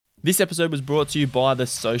This episode was brought to you by the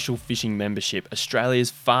Social Fishing Membership,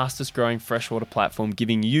 Australia's fastest growing freshwater platform,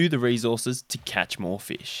 giving you the resources to catch more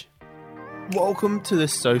fish. Welcome to the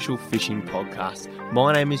Social Fishing Podcast.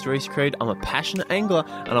 My name is Rhys. I'm a passionate angler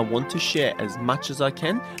and I want to share as much as I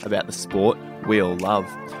can about the sport we all love.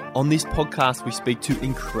 On this podcast, we speak to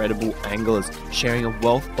incredible anglers, sharing a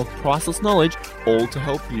wealth of priceless knowledge, all to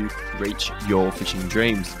help you reach your fishing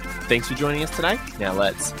dreams. Thanks for joining us today. Now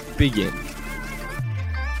let's begin.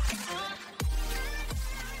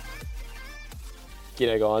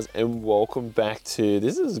 G'day guys, and welcome back to,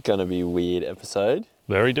 this is going to be a weird episode.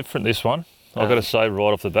 Very different, this one. I've got to say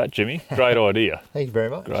right off the bat, Jimmy, great idea. Thank you very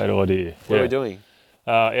much. Great idea. What are we doing?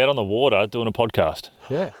 Out on the water doing a podcast.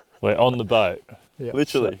 Yeah. We're on the boat. Yeah.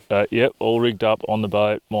 Literally. Yep, all rigged up on the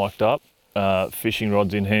boat, mic'd up, fishing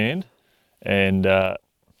rods in hand, and we're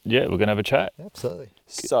going to have a chat. Absolutely.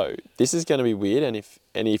 So, this is going to be weird, and if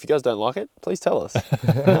you guys don't like it, please tell us.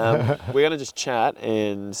 We're going to just chat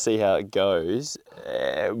and see how it goes,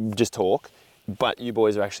 just talk, but you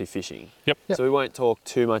boys are actually fishing. Yep. So we won't talk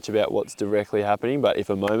too much about what's directly happening, but if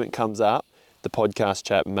a moment comes up, the podcast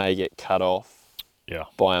chat may get cut off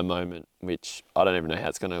by a moment, which I don't even know how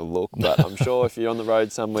it's going to look, but I'm sure if you're on the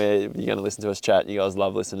road somewhere, you're going to listen to us chat, and you guys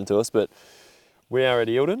love listening to us, but we are at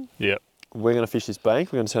Eildon. Yep. We're going to fish this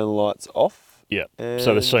bank, we're going to turn the lights off. Yeah.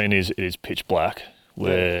 So the scene is, it is pitch black.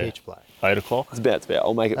 We're pitch black. 8 o'clock. It's about.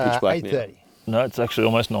 I'll make it pitch black 8:30. now. No, it's actually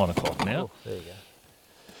almost 9 o'clock now. Oh, there you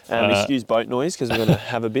go. Excuse boat noise because we're going to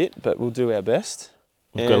have a bit, but we'll do our best.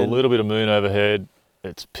 We've got a little bit of moon overhead.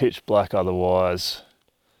 It's pitch black otherwise.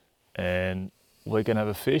 And we're going to have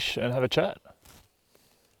a fish and have a chat.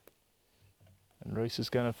 And Rhys is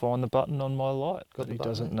going to find the button on my light that he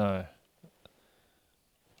doesn't know.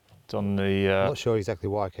 It's on the... I'm not sure exactly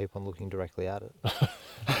why I keep on looking directly at it.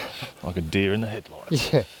 like a deer in the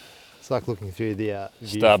headlights. Yeah. It's like looking through the...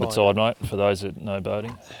 Starboard side, mate, for those that know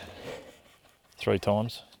boating. 3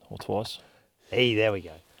 times or twice. Hey, there we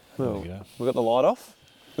go. Well, There we go. we've got the light off.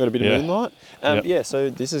 We've got a bit of moonlight. Yep. So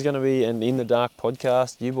this is going to be an In the Dark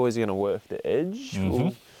podcast. You boys are going to work the edge.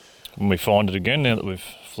 Mm-hmm. When we find it again, now that we've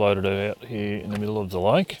floated it out here in the middle of the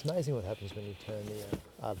lake. It's amazing what happens when you turn the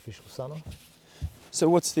artificial sun on. So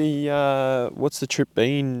what's the trip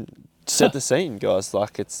been? Set the scene, guys.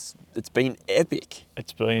 Like it's been epic.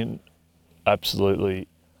 It's been absolutely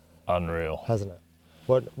unreal. Hasn't it?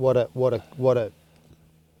 What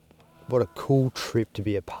a cool trip to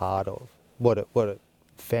be a part of. What a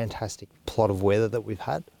fantastic plot of weather that we've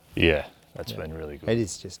had. Yeah, that's been really good. It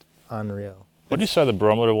is just unreal. What did you say the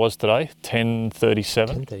barometer was today?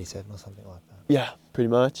 1037? 10:37 or something like that. Yeah, pretty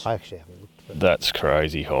much. I actually haven't looked at it. That's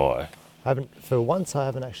crazy high. For once I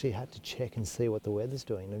haven't actually had to check and see what the weather's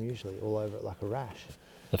doing. I'm usually all over it like a rash.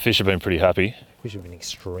 The fish have been pretty happy. We should have been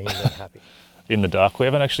extremely happy. In the dark, we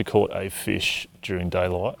haven't actually caught a fish during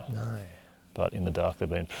daylight, No. but in the dark they've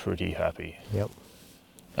been pretty happy. Yep.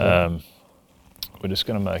 We're just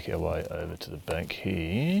going to make our way over to the bank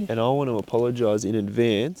here. And I want to apologise in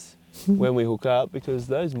advance when we hook up because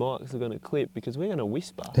those mics are going to clip because we're going to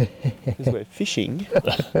whisper because we're fishing.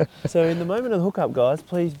 So in the moment of the hookup, guys,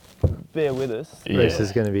 please bear with us. Yeah. Rhys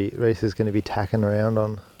is going to be tacking around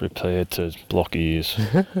on. Prepared to block ears.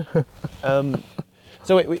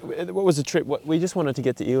 So what was the trip? We just wanted to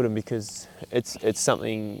get to Eildon because it's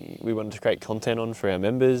something we wanted to create content on for our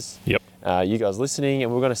members. Yep. You guys listening,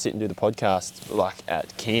 and we're going to sit and do the podcast like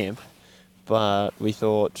at camp, but we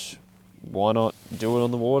thought, why not do it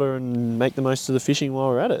on the water and make the most of the fishing while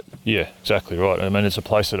we're at it? Yeah, exactly right. I mean, it's a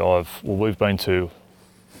place that we've been to.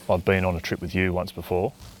 I've been on a trip with you once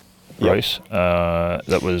before, Rhys.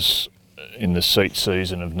 That was in the seat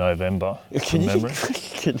season of November, from memory.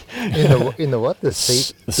 In the what? The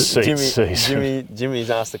seat? The seat season.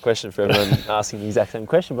 Jimmy's asked the question for everyone asking the exact same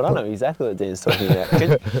question, but I know exactly what Dan's talking about.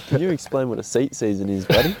 Can you explain what a seat season is,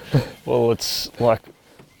 buddy? Well, it's like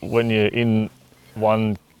when you're in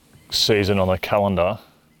one season on the calendar,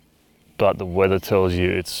 but the weather tells you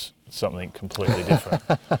it's something completely different.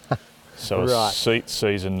 So a seat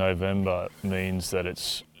season November means that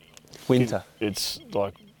it's winter. It's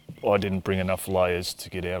like I didn't bring enough layers to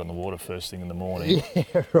get out on the water first thing in the morning.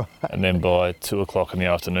 Yeah, right. And then by 2 o'clock in the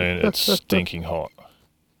afternoon, it's stinking hot.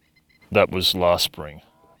 That was last spring.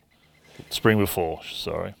 Spring before,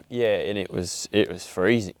 sorry. Yeah, and it was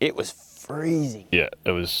freezing. It was freezing. Yeah,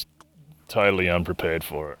 it was totally unprepared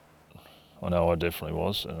for it. I know I definitely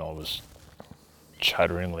was, and I was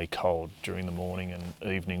chatteringly cold during the morning and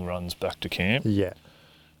evening runs back to camp. Yeah.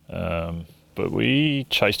 But we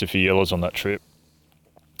chased a few yellows on that trip.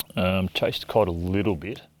 Chased quite a little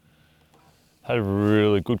bit. Had a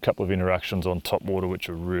really good couple of interactions on top water, which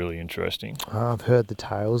are really interesting. Oh, I've heard the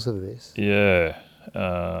tales of this. Yeah.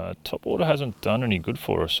 Top water hasn't done any good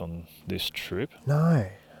for us on this trip. No.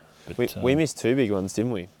 But, We missed 2 big ones,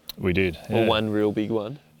 didn't we? We did. Yeah. Or one real big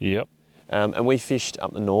one. Yep. And we fished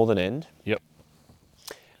up the northern end. Yep.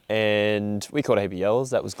 And we caught a heap of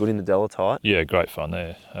yellows. That was good in the Delatite. Yeah, great fun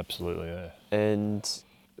there. Absolutely, yeah. And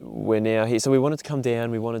we're now here. So we wanted to come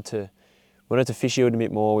down. We wanted to fish Eildon a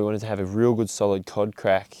bit more. We wanted to have a real good solid cod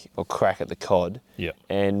crack at the cod. Yep.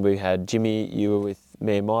 And we had Jimmy, you were with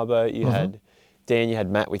me and my boat. You had Dan, you had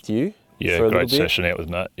Matt with you. Yeah, for a great little bit. session out with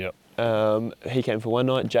Matt, yep. He came for one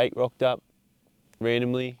night. Jake rocked up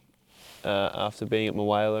randomly after being at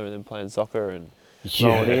Mawela and then playing soccer and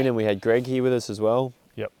rolling in. And we had Greg here with us as well.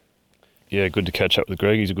 Yep. Yeah, good to catch up with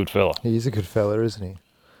Greg. He's a good fella. He is a good fella, isn't he?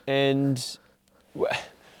 And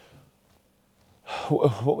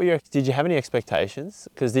what were did you have any expectations?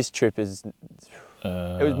 Because this trip is,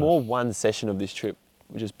 it was more one session of this trip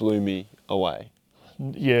which just blew me away.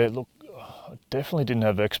 Yeah, look, I definitely didn't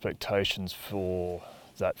have expectations for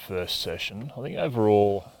that first session. I think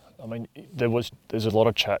overall, I mean, there's a lot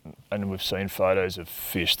of chat, and we've seen photos of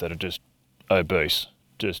fish that are just obese,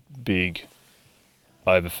 just big,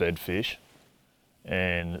 overfed fish.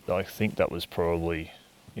 And I think that was probably,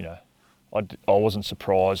 you know, I wasn't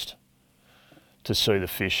surprised to see the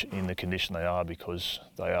fish in the condition they are because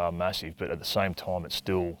they are massive, but at the same time it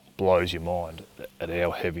still blows your mind at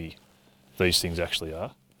how heavy these things actually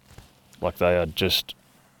are. Like they are just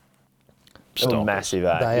stompers. Massive,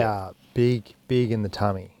 eh? They are big in the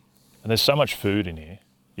tummy. And there's so much food in here,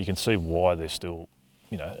 you can see why they're still,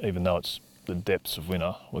 you know, even though it's the depths of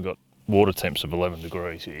winter, we've got water temps of 11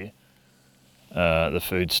 degrees here, the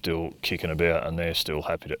food's still kicking about and they're still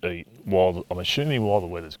happy to eat, I'm assuming while the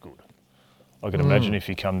weather's good. I can imagine if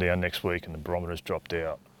you come down next week and the barometer's dropped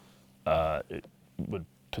out, it would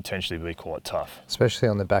potentially be quite tough. Especially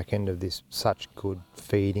on the back end of this such good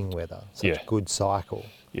feeding weather, such good cycle.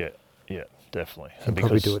 Yeah, definitely. And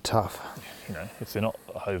probably do it tough. You know, if they're not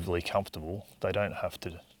overly comfortable, they don't have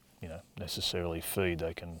to, you know, necessarily feed.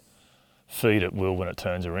 They can feed at will when it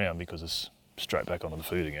turns around because it's straight back onto the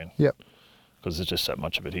food again. Yep. Because there's just that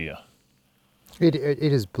much of it here.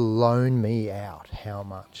 It has blown me out how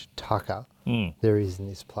much tucker there is in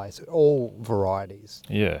this place. All varieties.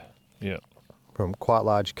 Yeah. From quite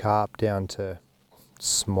large carp down to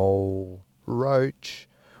small roach.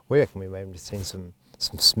 We reckon we may have seen some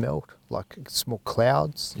smelt, like small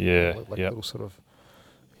clouds. Yeah. Like little sort of,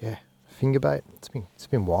 finger bait. It's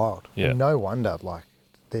been wild. Yeah. And no wonder, like,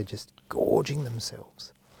 they're just gorging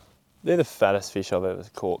themselves. They're the fattest fish I've ever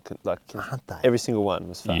caught. Like, aren't they? Every single one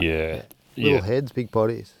was fat. Yeah. Little heads, big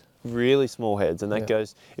bodies. Really small heads, and that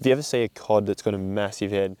goes. If you ever see a cod that's got a massive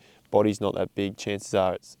head, body's not that big, chances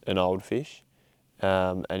are it's an old fish.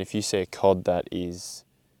 And if you see a cod that is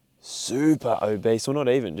super obese, or not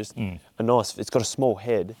even, just a nice, it's got a small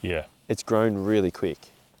head. Yeah. It's grown really quick.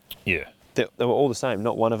 Yeah. They were all the same.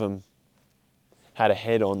 Not one of them had a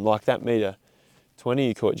head on like that metre 20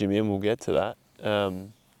 you caught, Jimmy, and we'll get to that.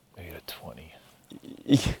 Metre 20.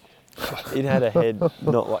 It had a head,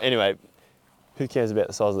 not like. Anyway, who cares about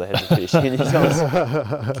the size of the heads of fish? Can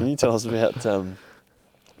you tell us about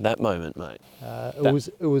that moment, mate?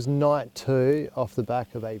 It was night 2 off the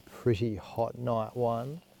back of a pretty hot night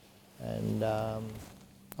 1, and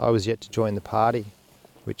I was yet to join the party,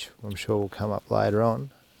 which I'm sure will come up later on.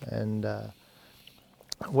 And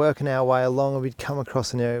working our way along, we'd come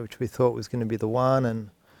across an area which we thought was going to be the one, and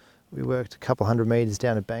we worked a couple 100 metres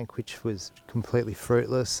down a bank which was completely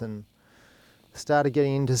fruitless, and started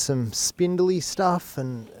getting into some spindly stuff,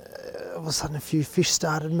 and all of a sudden a few fish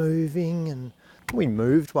started moving, and we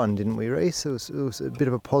moved one, didn't we, Rhys? It was a bit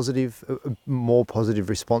of a more positive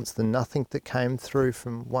response than nothing that came through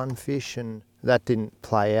from one fish, and that didn't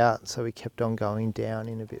play out, so we kept on going down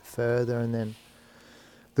in a bit further, and then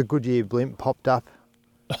the Goodyear blimp popped up.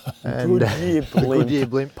 And Goodyear blimp. The Goodyear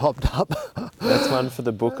blimp popped up. That's one for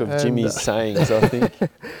the book of Jimmy's sayings, I think.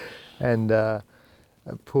 And I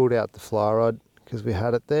pulled out the fly rod because we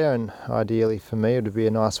had it there, and ideally for me it would be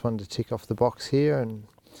a nice one to tick off the box here, and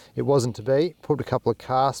it wasn't to be. Pulled a couple of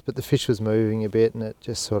casts, but the fish was moving a bit and it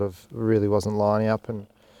just sort of really wasn't lining up, and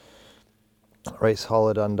Rhys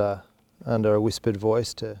hollered under a whispered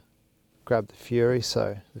voice to grab the fury,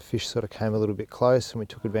 so the fish sort of came a little bit close and we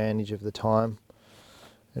took advantage of the time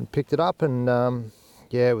and picked it up, and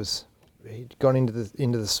he'd gone into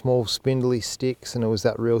the small spindly sticks, and it was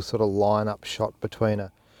that real sort of line-up shot between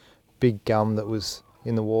a big gum that was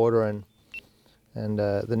in the water and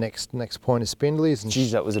the next point of spindlies. And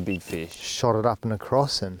Geez, that was a big fish. shot it up and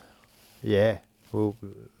across, and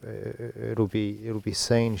it'll be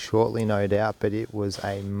seen shortly, no doubt. But it was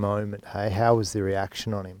a moment. Hey, how was the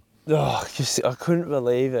reaction on him? Oh, I couldn't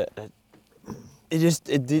believe it.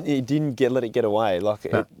 It didn't let it get away. Like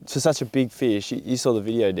for such a big fish, you saw the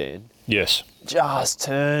video, Dan. Yes. Just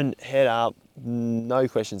turn, head up, no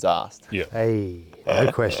questions asked. Yeah. Hey,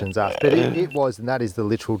 no questions asked. But it was, and that is the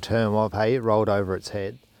literal term of, hey, it rolled over its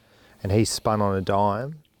head, and he spun on a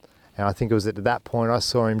dime. And I think it was at that point I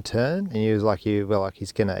saw him turn, and he was like,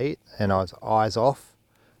 he's going to eat. And I was eyes off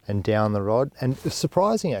and down the rod. And it was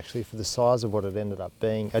surprising, actually, for the size of what it ended up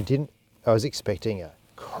being. I was expecting a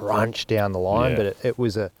crunch down the line, but it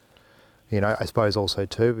was I suppose also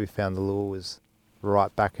too, we found the lure was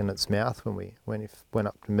right back in its mouth when we went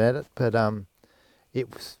up to met it. But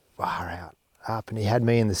it was far out up, and he had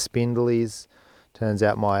me in the spindlies. Turns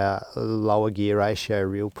out my lower gear ratio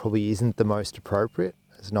reel probably isn't the most appropriate,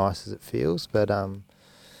 as nice as it feels, but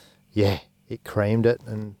it creamed it,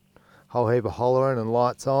 and a whole heap of hollering and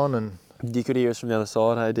lights on, and You could hear us from the other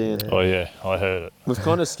side, hey Dan? Yeah. Oh yeah, I heard it. We've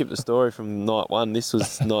kind of skipped the story from night one. This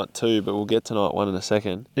was night two, but we'll get to night one in a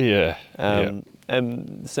second. Yeah. And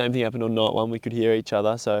the same thing happened on night one. We could hear each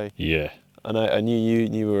other, so Yeah. I knew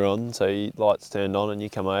you were on, so your lights turned on and you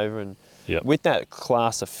come over. And with that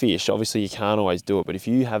class of fish, obviously you can't always do it, but if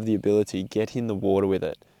you have the ability, get in the water with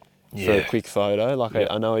it for a quick photo. Like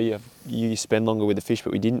I know you spend longer with the fish,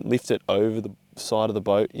 but we didn't lift it over the side of the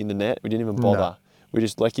boat in the net. We didn't even bother. No. We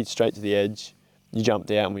just let it straight to the edge. You jumped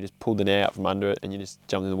out and we just pulled the net out from under it, and you just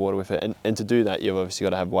jumped in the water with it. And to do that, you've obviously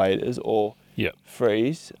got to have waders or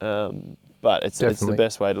freeze. But it's the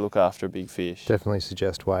best way to look after a big fish. Definitely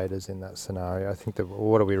suggest waders in that scenario. I think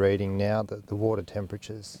what are we reading now? The water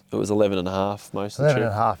temperatures. It was 11.5 most of the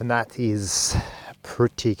trip. 11.5, and that is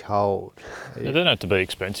pretty cold. They don't have to be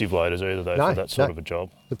expensive waders either, though, for that sort of a job.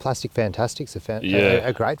 The Plastic Fantastics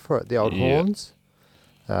are great for it. The old horns.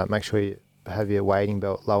 Make sure you have your wading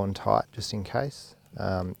belt low and tight just in case.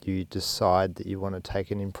 You decide that you want to take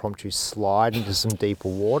an impromptu slide into some deeper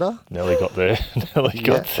water. Nearly got there.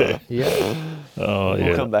 Got there. Yeah. Oh,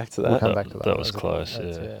 We'll come back to that. That was close,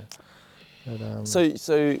 But, so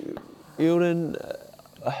Eildon,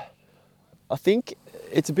 I think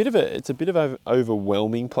it's a bit of an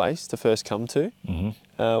overwhelming place to first come to.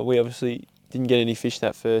 Mm-hmm. We obviously didn't get any fish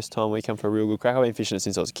that first time we come for a real good crack. I've been fishing it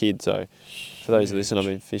since I was a kid, so for those who listen, I've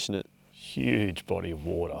been fishing it. Huge body of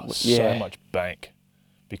water, so much bank.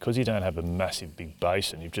 Because you don't have a massive big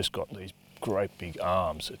basin, you've just got these great big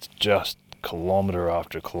arms. It's just kilometre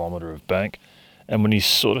after kilometre of bank. And when you're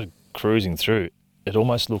sort of cruising through, it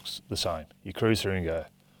almost looks the same. You cruise through and go,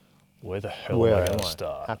 where the hell am I going to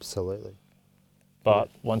start? Absolutely. But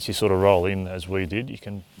once you sort of roll in, as we did, you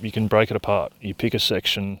can break it apart. You pick a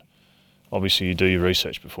section. Obviously, you do your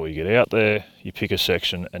research before you get out there. You pick a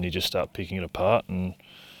section and you just start picking it apart. And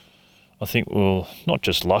I think we're not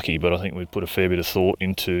just lucky, but I think we put a fair bit of thought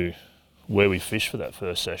into where we fished for that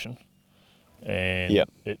first session. And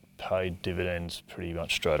it paid dividends pretty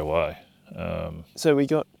much straight away. So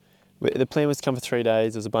the plan was to come for 3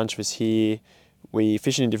 days. There's a bunch of us here. We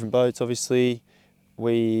fishing in different boats, obviously.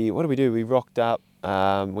 What did we do? We rocked up.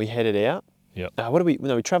 We headed out.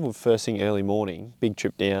 We travelled first thing early morning, big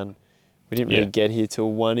trip down. We didn't really get here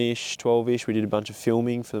till 1-ish, 12-ish. We did a bunch of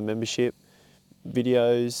filming for the membership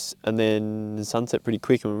videos, and then the sunset pretty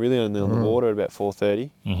quick, and we're really only on the water at about 4:30.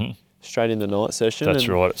 Mm-hmm. Straight in the night session. That's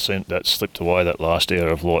right. That slipped away, that last hour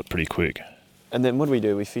of light, pretty quick. And then what did we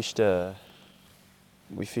do? We fished a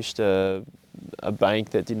bank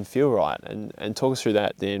that didn't feel right, and talk us through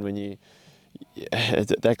that, Dan. When you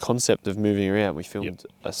that concept of moving around, we filmed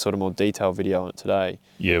a sort of more detailed video on it today.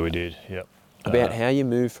 Yeah, we did. Yep. About how you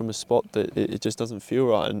move from a spot that it just doesn't feel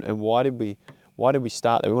right, and why did we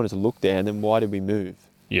start there? We wanted to look there, and then why did we move?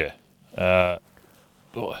 Yeah.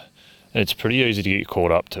 It's pretty easy to get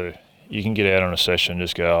caught up to. You can get out on a session and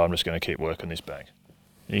just go, I'm just going to keep working this bank.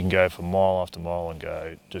 You can go for mile after mile and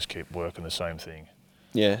go, just keep working the same thing.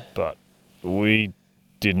 Yeah. But we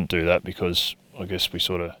didn't do that because I guess we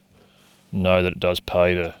sort of know that it does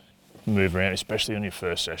pay to move around, especially on your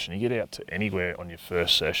first session. You get out to anywhere on your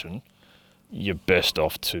first session, you're best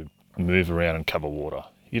off to move around and cover water.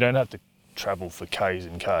 You don't have to travel for Ks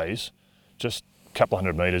and Ks, just a couple of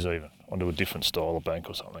 100 metres even, onto a different style of bank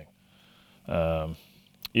or something.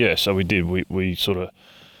 So we did. I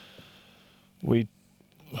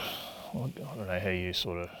don't know how you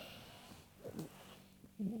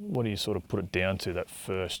what do you sort of put it down to,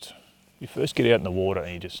 you first get out in the water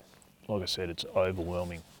and you just, like I said, it's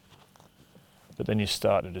overwhelming. But then you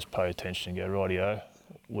start to just pay attention and go, rightio,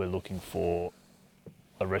 we're looking for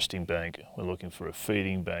a resting bank, we're looking for a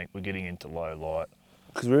feeding bank, we're getting into low light.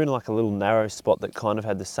 because we were in like a little narrow spot that kind of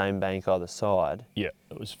had the same bank either side. Yeah,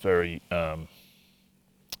 it was very...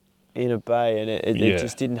 in a bay, and it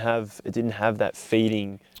just didn't have that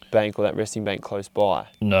feeding bank or that resting bank close by.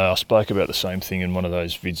 No, I spoke about the same thing in one of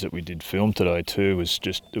those vids that we did film today too. It was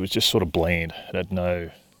just sort of bland. It had no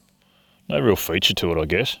real feature to it, I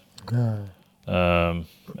guess. No.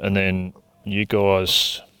 And then you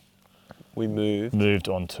guys We moved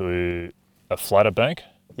onto a flatter bank.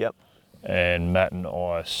 Yep. And Matt and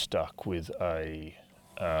I stuck with a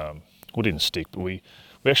we didn't stick, but we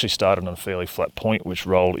actually started on a fairly flat point which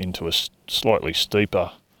rolled into a slightly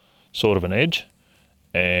steeper sort of an edge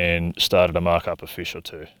and started to mark up a fish or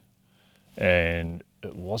two. And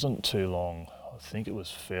it wasn't too long, I think it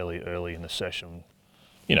was fairly early in the session,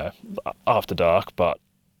 you know, after dark, but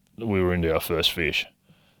we were into our first fish,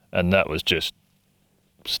 and that was just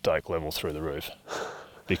stake level through the roof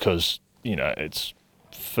because, you know, it's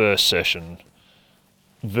first session,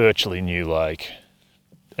 virtually new lake,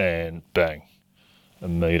 and bang, a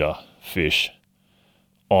metre fish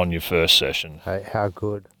on your first session. Hey, how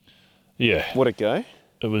good. Yeah. What'd it go?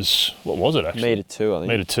 It was, what was it actually? Metre 2, I think.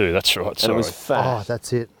 Metre 2, that's right, And sorry. it was fat. Oh,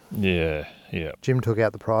 that's it. Yeah, yeah. Jim took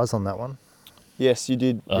out the prize on that one. Yes, you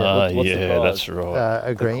did. What's the prize? that's right.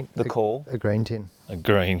 A green. The call. A green tin. A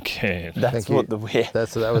green can. That's Thank what you.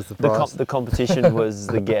 That was the prize. the competition was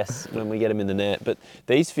the guess when we get them in the net. But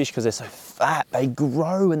these fish, because they're so fat, they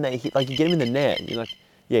grow and they hit. Like you get them in the net, and you're like,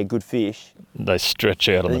 yeah, good fish. They stretch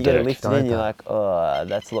out on And the you get deck. it lifted in, you're like, oh,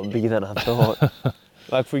 that's a lot bigger than I thought.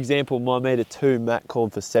 Like for example, my metre 2, Matt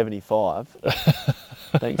called for 75.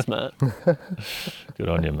 Thanks, Matt. Good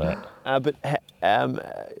on you, Matt. But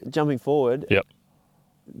jumping forward, Yep.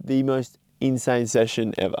 the most insane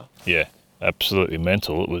session ever. Yeah, absolutely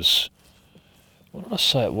mental. It was, what did I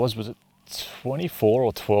say it was? Was it 24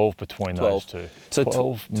 or 12 between 12. those two? So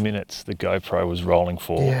 12 minutes the GoPro was rolling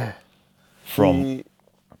for. Yeah. From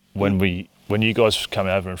when you guys come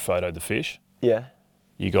over and photoed the fish, Yeah.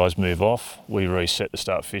 you guys move off, we reset to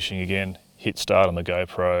start fishing again, hit start on the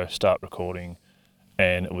GoPro, start recording,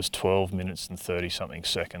 and it was 12 minutes and 30 something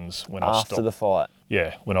seconds when I stopped. After the fight.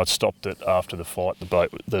 Yeah, when I'd stopped it after the fight,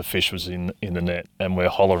 the fish was in the net, and we're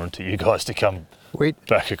hollering to you guys to come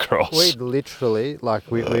back across. We literally, like,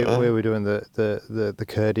 we were doing the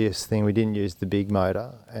courteous thing. We didn't use the big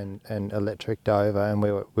motor and electric over, and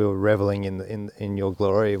we were reveling in your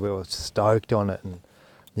glory. We were stoked on it, and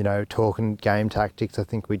you know, talking game tactics. I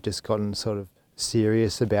think we'd just gotten sort of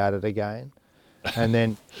serious about it again, and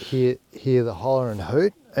then hear the holler and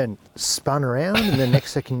hoot, and spun around, and the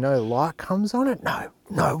next second, no light comes on it.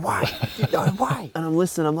 No way, no way. And I'm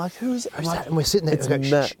listening, I'm like, who's that? And we're sitting there, It's and we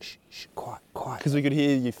go, Matt. shh, quiet. Because we could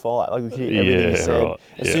hear you fight, like we could hear everything you said. Right,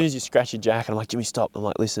 As soon as you scratch your jacket, I'm like, Jimmy, stop. I'm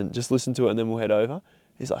like, just listen to it, and then we'll head over.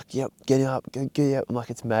 He's like, yep, get up. I'm like,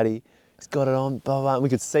 it's Matty. He's got it on, blah, blah. And we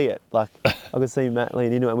could see it. Like, I could see Matt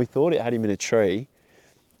lean into it, and we thought it had him in a tree.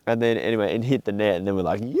 And then, anyway, it hit the net, and then we're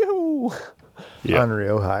like, yoo! Yeah.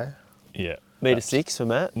 Unreal, hey? Yeah. Metre 6 for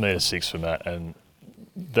Matt. Metre 6 for Matt, and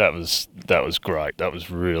that was great. That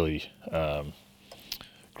was really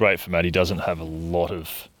great for Matt. He doesn't have a lot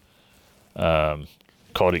of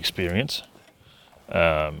cod experience,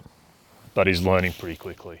 but he's learning pretty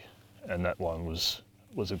quickly, and that one was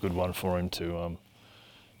a good one for him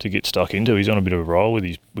to get stuck into. He's on a bit of a roll with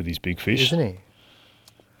his big fish, Isn't he?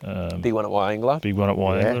 Big one at Y Angler. Big one at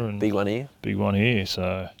Y Yeah. Angler, and Big one here. big one here.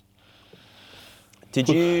 So Did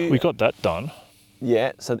you? we got that done.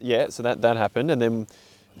 So that happened, and then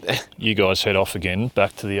You guys head off again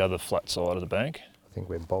back to the other flat side of the bank. I think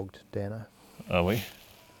we're bogged, Dano. Are we?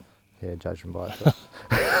 Yeah, judging by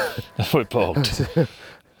it. We're bogged.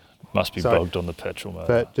 Must be Sorry. bogged on the petrol motor.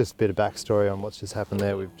 But just a bit of backstory on what's just happened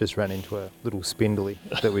there. We've just ran into a little spindly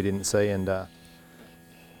that we didn't see, and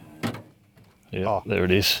Yeah, there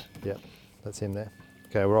it is. yeah, that's him there.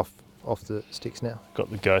 Okay, we're off the sticks now. Got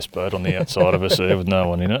the ghost boat on the outside of us there with no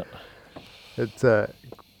one in it. It's quite a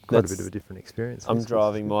That's- bit of a different experience. I'm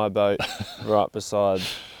driving my boat right beside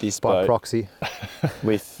this by boat proxy.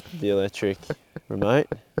 with the electric remote,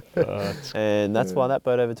 and that's why that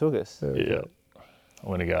boat overtook us. Yeah. I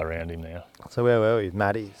want to go around him now. So where were we?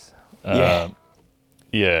 Maddie's. Yeah.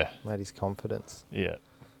 Yeah. Maddie's confidence. Yeah.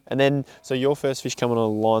 And then, so your first fish come on a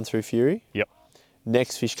line through Fury. Yep.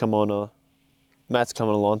 Next fish come on Matt's come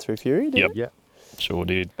on a line through Fury. Did Yep. he? Yeah. Sure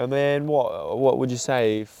did. And then what would you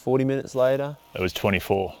say? 40 minutes later. It was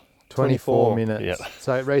 24. 24 minutes. Yeah.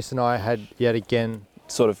 So Rhys and I had yet again.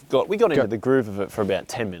 We got into the groove of it for about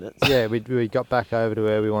 10 minutes. Yeah, we got back over to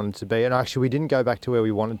where we wanted to be, and actually we didn't go back to where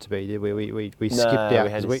we wanted to be, did we? We skipped out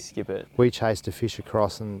we had because to skip it. we chased a fish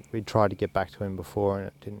across, and we tried to get back to him before, and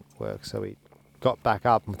it didn't work. So we got back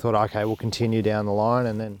up and thought, okay, we'll continue down the line,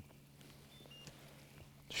 and then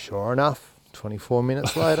sure enough, 24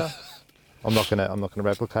 minutes later, I'm not gonna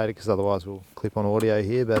replicate it because otherwise we'll clip on audio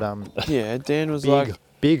here. But Yeah, Dan was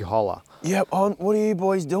big holler. "Yep, what are you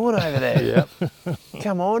boys doing over there? Yep.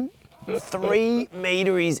 Come on, 3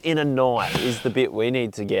 metres in a night is the bit we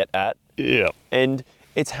need to get at." Yeah. And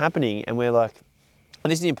it's happening, and we're like, and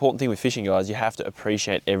this is the important thing with fishing, guys. You have to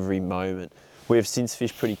appreciate every moment. We have since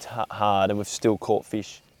fished pretty hard, and we've still caught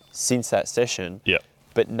fish since that session. Yeah.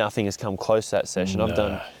 But nothing has come close to that session. I've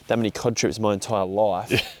done that many cod trips my entire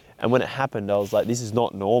life. And when it happened, I was like, this is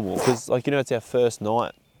not normal. Because, like, you know, it's our first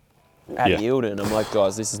night at Eildon. I'm like,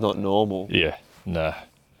 guys, this is not normal. Yeah. No.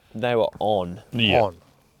 They were on. Yeah. On.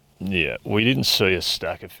 Yeah. We didn't see a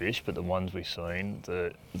stack of fish, but the ones we seen,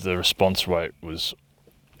 the response rate was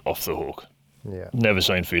off the hook. Yeah. Never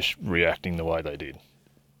seen fish reacting the way they did.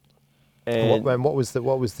 And What was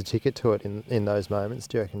the ticket to it in those moments,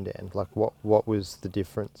 do you reckon, Dan? Like, what was the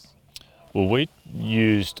difference? Well, we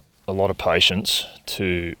used a lot of patience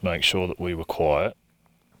to make sure that we were quiet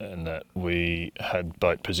and that we had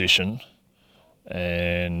boat position.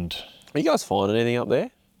 And are you guys finding anything up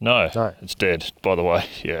there? no, No. it's dead, by the way.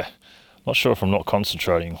 Yeah. Not sure if I'm not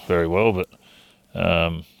concentrating very well, but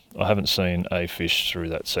I haven't seen a fish through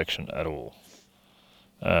that section at all.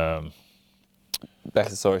 Sorry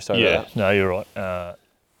Yeah, about that. no, you're right.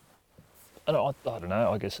 And I don't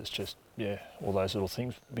know, I guess it's just, all those little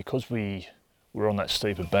things. Because we were on that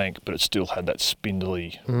steeper bank, but it still had that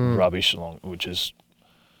spindly rubbish along, which is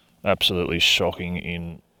absolutely shocking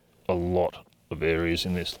in a lot of areas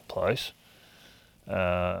in this place.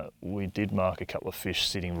 We did mark a couple of fish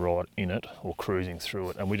sitting right in it or cruising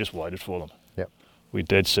through it, and we just waited for them. Yep. We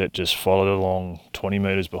dead set just followed along 20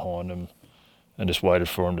 metres behind them and just waited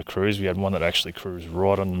for them to cruise. We had one that actually cruised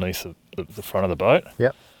right underneath the front of the boat.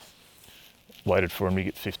 Yep. Waited for him to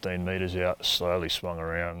get 15 metres out, slowly swung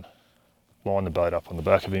around, lined the boat up on the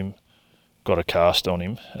back of him, got a cast on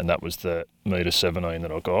him, and that was the metre 17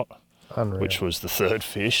 that I got, Unreal. which was the third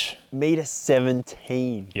fish. Metre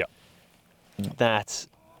 17. Yeah. That,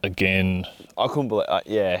 Again, I couldn't believe,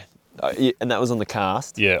 and that was on the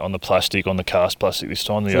cast. yeah, on the cast plastic this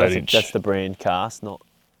time, the So 8-inch. that's the brand cast, not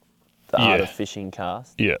the art of fishing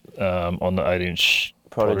cast. Yeah, on the 8-inch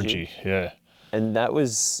Prodigy. yeah. And that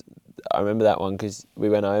was, I remember that one because we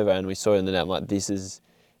went over and we saw it in the net. I'm like, this is,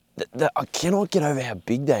 I cannot get over how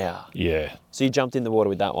big they are. Yeah, So you jumped in the water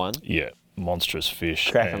with that one. yeah, monstrous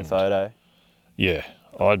fish. Cracking and photo. Yeah,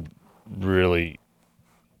 I'd really,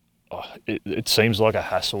 it seems like a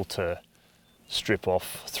hassle to strip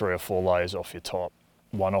off 3 or 4 layers off your top,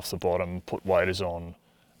 one off the bottom, put waders on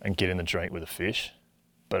and get in the drink with a fish.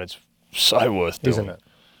 But it's so worth doing. Isn't it?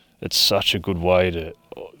 It's such a good way to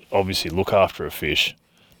obviously look after a fish.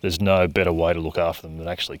 There's no better way to look after them than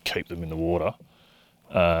actually keep them in the water,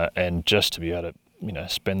 and just to be able to,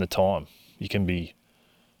 spend the time. You can be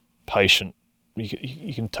patient.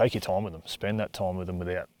 You can take your time with them, spend that time with them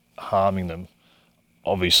without harming them.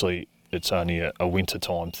 Obviously, it's only a winter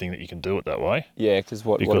time thing that you can do it that way. Yeah, because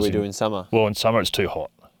what do we do in summer? Well, in summer it's too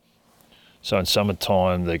hot. So in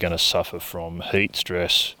summertime they're going to suffer from heat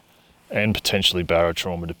stress and potentially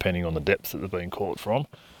barotrauma depending on the depth that they're being caught from.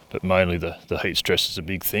 But mainly the heat stress is a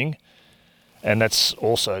big thing. And that's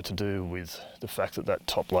also to do with the fact that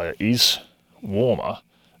top layer is warmer.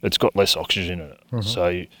 It's got less oxygen in it. Mm-hmm.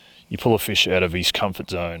 So you pull a fish out of his comfort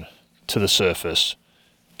zone to the surface,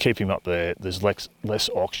 keep him up there, there's less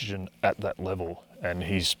oxygen at that level, and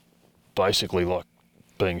he's basically like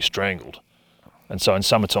being strangled. And so in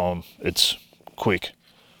summertime, it's quick,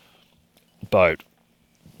 boat,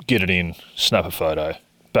 get it in, snap a photo,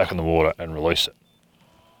 back in the water and release it.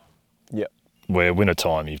 Yep. Where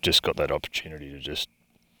wintertime, you've just got that opportunity to just...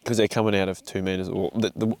 Because they're coming out of 2 metres, or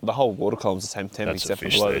the whole water column's the same temp That's except a for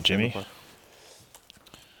fish below there, the Jimmy.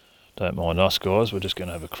 Don't mind us, guys. We're just going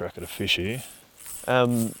to have a crack at a fish here.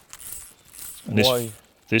 And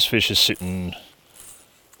this fish is sitting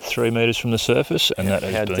 3 metres from the surface, and that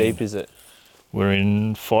has how been... deep is it? We're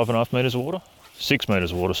in 5.5 metres of water. 6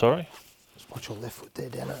 metres of water, sorry. Just watch your left foot there,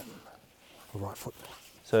 Dan. Or right foot.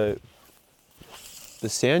 So the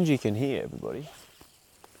sound you can hear, everybody,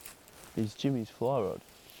 is Jimmy's fly rod.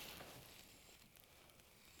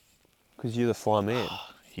 Because you're the fly man.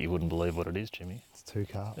 You wouldn't believe what it is, Jimmy. It's 2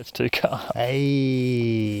 carp. It's 2 carp.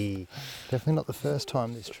 Hey, definitely not the first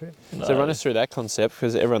time this trip. No. So run us through that concept,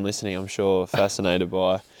 because everyone listening, I'm sure, fascinated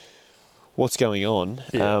by what's going on.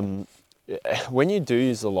 Yeah. When you do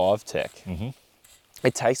use the live tech,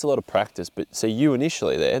 it takes a lot of practice. But so you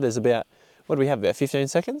initially there's about, what do we have, about 15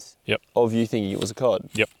 seconds? Yep. Of you thinking it was a cod?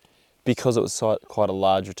 Yep. Because it was quite a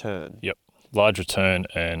large return? Yep. large return,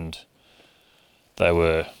 and they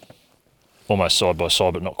were almost side by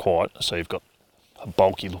side, but not quite. So you've got a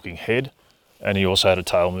bulky looking head, and he also had a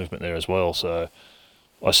tail movement there as well. So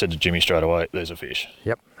I said to Jimmy straight away, "There's a fish."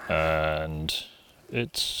 Yep. And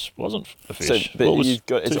it wasn't a So, fish. but Well, it was you've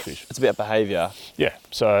got two it's, fish. it's about behaviour, Yeah.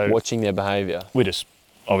 So watching their behaviour. we just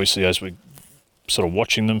obviously, as we sort of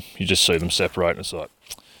watching them, you just see them separate, and it's like,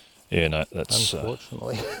 yeah, no, that's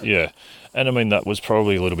Unfortunately. yeah. And I mean, that was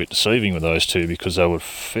probably a little bit deceiving with those two because they were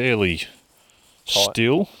fairly Tight.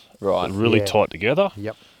 still, Right. but really Yeah. tight together.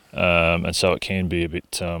 Yep. And so it can be a bit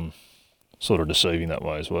sort of deceiving that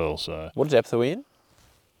way as well. So What depth are we in?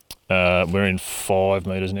 we're in 5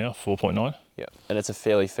 metres now, 4.9. Yeah. And it's a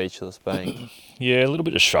fairly featureless bank. Yeah, a little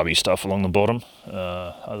bit of shrubby stuff along the bottom.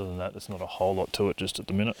 Other than that, there's not a whole lot to it just at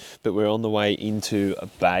the minute. But we're on the way into a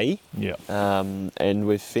bay. Yeah. And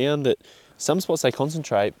we've found that some spots they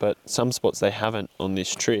concentrate, but some spots they haven't on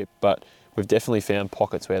this trip. But we've definitely found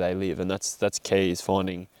pockets where they live, and that's key, is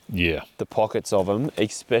finding Yeah. the pockets of them,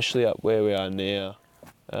 especially up where we are now.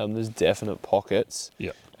 There's definite pockets.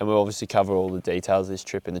 Yeah. And we'll obviously cover all the details of this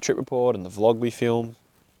trip in the trip report and the vlog we film.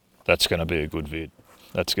 That's going to be a good vid.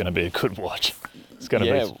 That's going to be a good watch. It's going to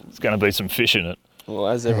Yeah. be. It's going to be some fish in it. Well,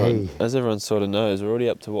 as everyone sort of knows, we're already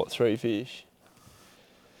up to 3 fish.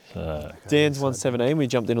 So, Dan's 117. We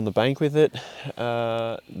jumped in on the bank with it.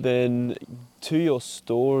 Then to your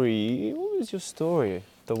story, what was your story?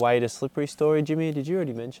 The weight of slippery story, Jimmy. Did you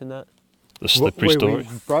already mention that? the slippery story. We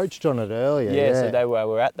broached on it earlier. Yeah. So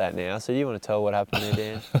we're at that now. So do you want to tell what happened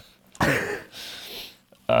there, Dan?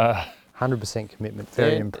 100% commitment.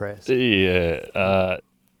 Very Yeah. impressed. Yeah.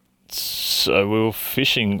 So we were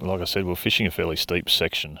fishing, like I said, we were fishing a fairly steep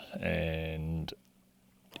section, and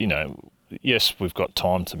yes, we've got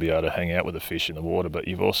time to be able to hang out with a fish in the water, but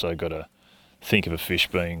you've also got to think of a fish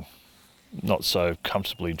being not so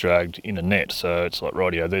comfortably dragged in a net. So it's like,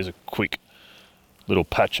 rightio, there's a quick little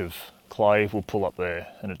patch of clay we'll pull up there,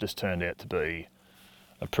 and it just turned out to be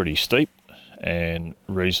a pretty steep and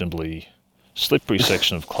reasonably slippery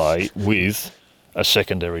section of clay with a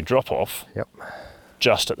secondary drop off. Yep.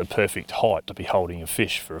 Just at the perfect height to be holding a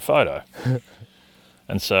fish for a photo.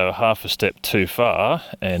 And so half a step too far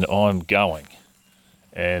and I'm going.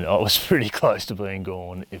 And I was pretty close to being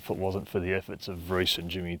gone if it wasn't for the efforts of Rhys and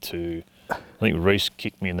Jimmy I think Rhys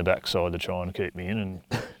kicked me in the backside to try and keep me in, and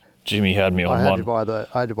Jimmy had me on I had to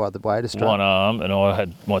buy the wader strap. one arm, and I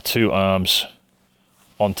had my 2 arms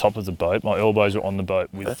on top of the boat. My elbows were on the boat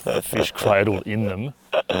with the fish cradled in them.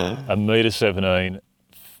 1.17 metre,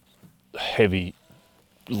 heavy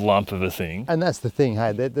lump of a thing. And that's the thing,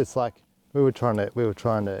 hey, that's like we were trying to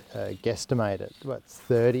guesstimate it. What's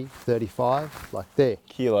 30, 35, like there.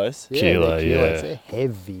 Kilos. Kilo, they're yeah. kilos. They're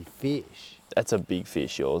heavy fish. That's a big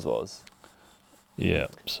fish. Yours was. Yeah,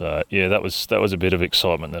 so yeah, that was a bit of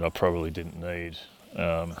excitement that I probably didn't need,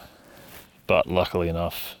 but luckily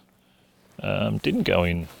enough, didn't go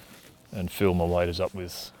in and fill my waders up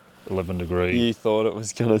with 11 degree. You thought it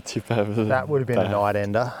was going to tip over the That would have been a night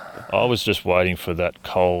ender. I was just waiting for that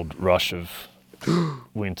cold rush of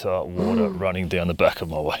winter water running down the back of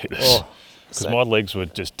my waders. Oh. Because my legs were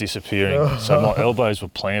just disappearing. So my elbows were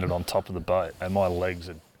planted on top of the boat and my legs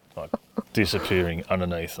are like disappearing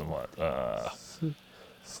underneath. I'm like,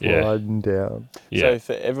 yeah. Sliding down. Yeah. So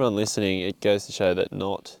for everyone listening, it goes to show that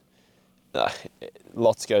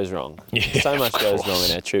lots goes wrong. Yeah, So much of goes wrong course.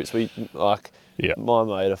 in our trips. Yeah. My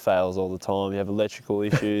motor fails all the time. You have electrical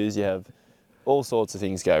issues. You have all sorts of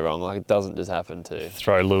things go wrong. Like, it doesn't just happen to.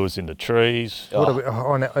 Throw lures into trees, What are we,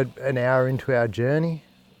 on an hour into our journey?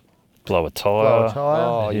 blow a tyre. Blow a tyre.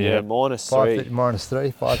 Oh yeah, Yeah. -3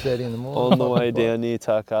 -5:30 in the morning. on the way down near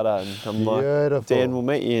Tarcutta, and I'm like, Beautiful. Dan, we'll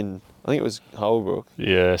meet you in. I think it was Holbrook.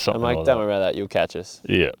 Yeah, I'm something like, like don't that. worry about that. You'll catch us.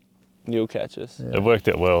 Yeah. You'll catch us. Yeah. It worked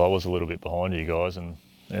out well. I was a little bit behind you guys and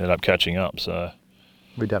ended up catching up. So,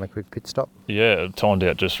 We done a quick pit stop. yeah, it timed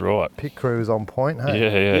out just right. Pit crew was on point, hey?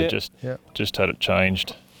 Yeah, Yeah. Yeah. just had it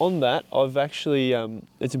changed. On that, I've actually,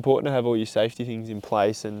 it's important to have all your safety things in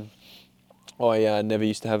place, and I never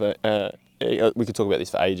used to have we could talk about this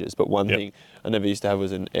for ages, but one Yep. thing I never used to have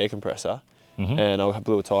was an air compressor, Mhm. and I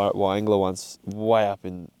blew a tyre at Wyangler once, way up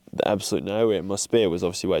in the absolute nowhere, and my spare was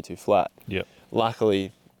obviously way too flat. Yep.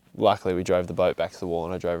 Luckily we drove the boat back to the wall,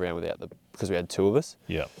 and I drove around because we had 2 of us.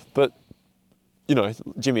 Yeah. But,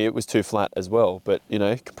 Jimmy, it was too flat as well, but,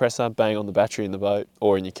 compressor, bang on the battery in the boat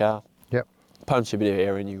or in your car. Yep. Punch a bit of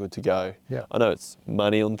air in, you're good to go. Yeah. I know it's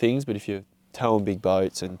money on things, but if you're towing big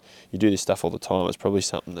boats and you do this stuff all the time, it's probably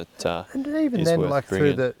something that And even is then, worth like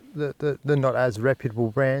through bringing. the not as reputable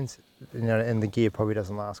brands, and the gear probably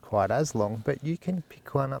doesn't last quite as long, but you can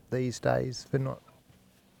pick one up these days for not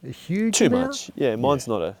a huge Too amount? much. Yeah, mine's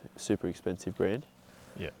not a super expensive brand.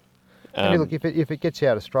 Yeah. Maybe look, if it gets you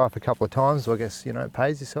out of strife a couple of times, I guess, it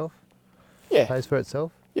pays itself. Yeah. Pays for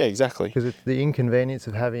itself. Yeah, exactly. Because the inconvenience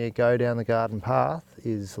of having it go down the garden path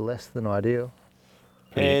is less than ideal.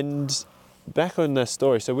 And back on the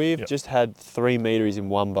story, so we've Yep. just had 3 metres in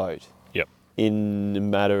one boat Yep. in a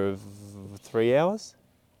matter of 3 hours,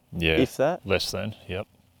 Yeah. if that. Less than. Yep.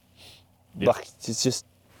 Yep. Like, it's just,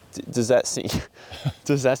 does that sink?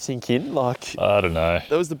 Does that sink in? Like, I don't know.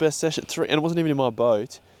 that was the best session. And it wasn't even in my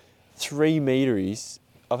boat. 3 metres.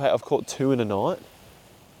 I've caught 2 in a night.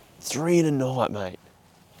 3 in a night, mate.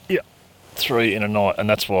 Yep. 3 in a night, and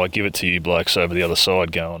that's why I give it to you blokes over the other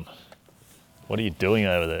side going, what are you doing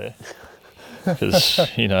over there? Because,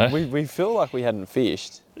 We feel like we hadn't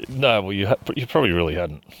fished. No, well, you probably really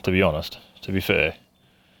hadn't, to be honest, to be fair.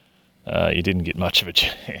 You didn't get much of a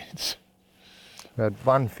chance. We had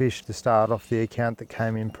one fish to start off the account that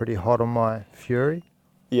came in pretty hot on my Fury.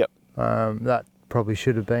 Yep. That probably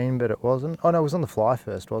should have been, but it wasn't. Oh no, it was on the fly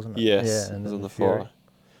first, wasn't it? Yes, Yeah, it was then on the Fury.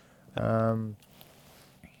 fly.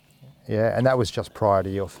 Yeah, and that was just prior to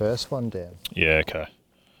your first one, Dan. Yeah, okay.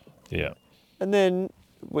 Yeah. And then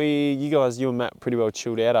you and Matt pretty well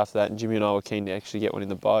chilled out after that, and Jimmy and I were keen to actually get one in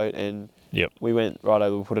the boat, and Yep. we went right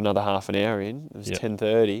over, we put another half an hour in. It was Yep.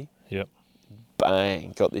 10:30. Yep.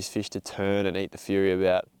 Bang, got this fish to turn and eat the Fury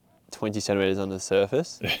about 20 centimetres under the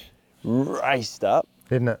surface. Raced up.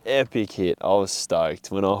 Didn't it? Epic hit. I was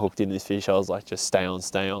stoked. When I hooked into this fish, I was like, just stay on,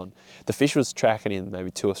 stay on. The fish was tracking in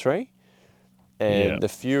maybe 2 or 3, and Yeah. the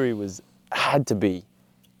Fury had to be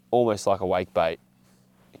almost like a wake bait.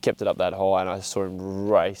 It kept it up that high, and I saw him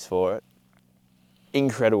race for it.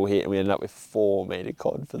 Incredible hit, and we ended up with 4 metre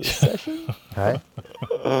cod for the session. Hey,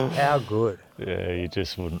 how good? Yeah, you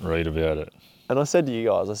just wouldn't read about it. And I said to you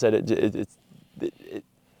guys, I said,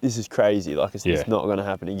 this is crazy. Like, it's Yeah. not going to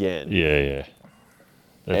happen again. Yeah.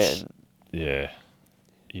 That's, And yeah.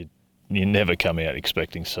 You never come out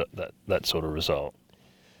expecting that sort of result.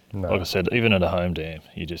 No. Like I said, even at a home dam,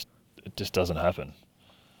 it just doesn't happen.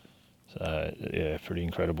 So, yeah, pretty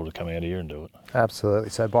incredible to come out here and do it. Absolutely.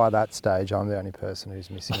 So by that stage, I'm the only person who's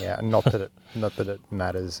missing out. And not that it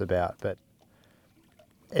matters about, but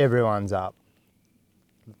everyone's up.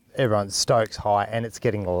 Everyone's stokes high, and it's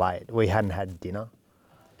getting late. We hadn't had dinner.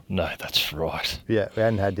 No, that's right. Yeah, we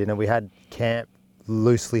hadn't had dinner. We had camp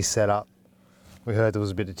loosely set up. We heard there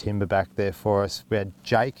was a bit of timber back there for us. We had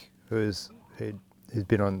Jake, who'd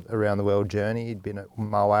been on around the world journey. He'd been at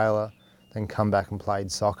Moala, then come back and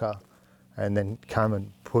played soccer, and then come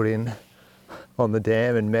and put in on the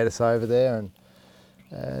dam and met us over there.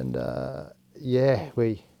 And yeah,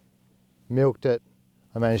 we milked it.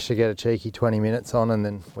 I managed to get a cheeky 20 minutes on, and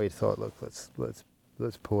then we thought, look, let's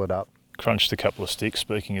pull it up. Crunched a couple of sticks,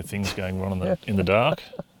 speaking of things going wrong in the dark.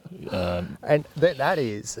 And that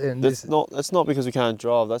is, and that's not because we can't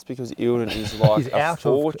drive. That's because Eildon is like a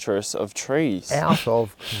fortress of trees. out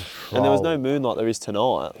of control. And there was no moonlight there is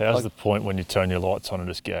tonight. How's the point when you turn your lights on and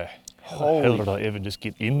just go, how the hell did I ever just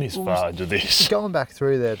get in this far into this? Going back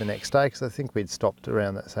through there the next day, because I think we'd stopped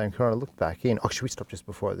around that same corner. I looked back in. Actually, we stopped just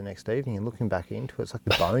before it the next evening, and looking back into it, it's like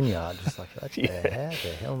the boneyard. Just like, how the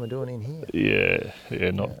hell am I doing in here?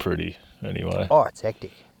 Yeah, not pretty. Anyway. Oh, it's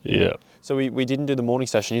hectic. Yeah. So we didn't do the morning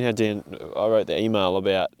session. You know, Dan, I wrote the email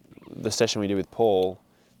about the session we did with Paul.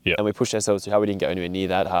 Yeah. And we pushed ourselves to how we didn't go anywhere near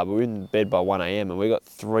that hard. We were in bed by 1 a.m. and we got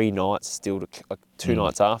 3 nights still, like 2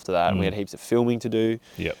 nights after that. And we had heaps of filming to do,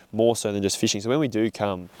 more so than just fishing. So when we do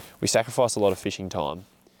come, we sacrifice a lot of fishing time.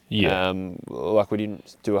 Yeah. Like we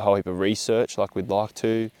didn't do a whole heap of research like we'd like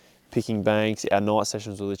to. Picking banks. Our night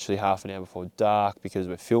sessions were literally half an hour before dark because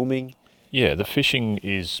we're filming. Yeah, the fishing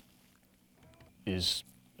is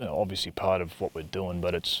obviously part of what we're doing,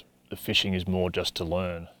 but the fishing is more just to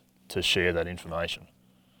learn, to share that information.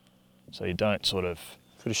 So you don't sort of...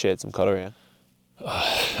 Could have shared some cod around.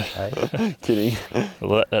 Hey? Kidding.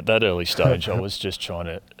 Well, at that early stage, I was just trying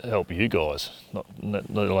to help you guys, not let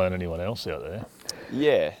alone anyone else out there.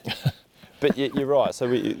 Yeah. But you're right. So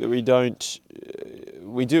we don't...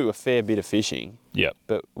 We do a fair bit of fishing. Yeah.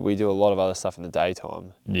 But we do a lot of other stuff in the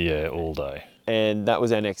daytime. Yeah, all day. And that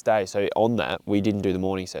was our next day. So on that, we didn't do the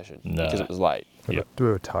morning session because it was late. Yep. We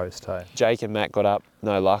were toast, hey? Jake and Matt got up,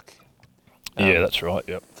 no luck. Yeah, that's right,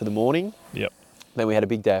 yep. For the morning. Yep. Then we had a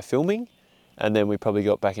big day of filming. And then we probably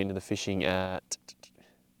got back into the fishing at, it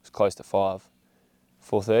was close to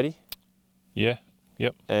 4:30. Yeah,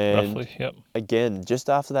 yep, And roughly, yep. again, just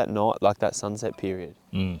after that night, like that sunset period,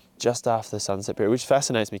 just after the sunset period, which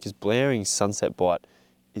fascinates me because Blaring's sunset bite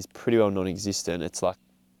is pretty well non-existent. It's like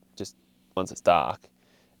just once it's dark,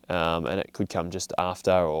 and it could come just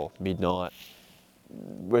after or midnight.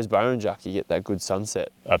 whereas Burrinjuck, you get that good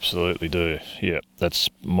sunset. Absolutely do. Yeah, that's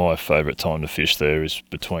my favourite time to fish there is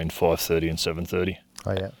between 5:30 and 7:30.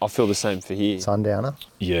 Oh yeah. I feel the same for here. Sundowner.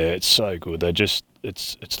 Yeah, it's so good.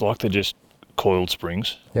 It's like they're just coiled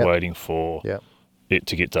springs Yep. waiting for Yep. it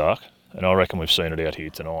to get dark. And I reckon we've seen it out here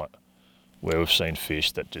tonight, where we've seen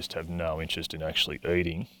fish that just have no interest in actually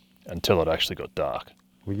eating until it actually got dark.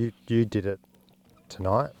 Well, you did it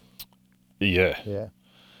tonight. Yeah, Yeah.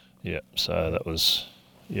 yeah. So that was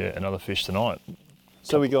another fish tonight.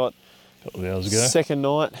 So we got A couple of hours ago. second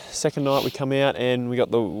night we come out and we got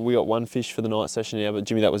one fish for the night session now, but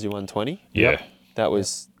Jimmy, that was your 120. Yeah, That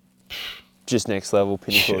was just next level,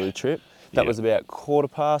 pinnacle of the trip. That Yeah. was about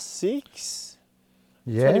 6:15.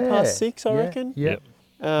 Yeah. 6:20, I Yeah. reckon. Yeah.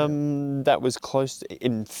 Yep. That was close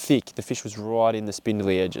in thick. The fish was right in the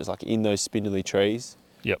spindly edges, like in those spindly trees.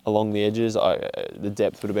 Yep. Along the edges, the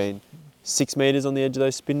depth would have been 6 metres on the edge of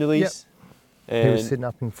those spindlies. Yep. And He was sitting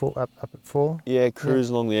up at 4. yeah, cruise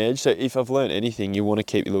along the edge. So if I've learned anything, you want to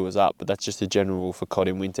keep your lures up, but that's just a general rule for cod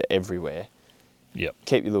in winter everywhere. Yep.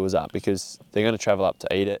 Keep your lures up because they're going to travel up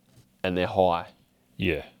to eat it, and they're high.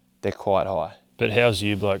 Yeah. They're quite high. But how's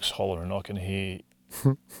you blokes hollering? I can hear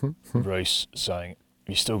Rhys saying,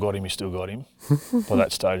 "You still got him, you still got him." By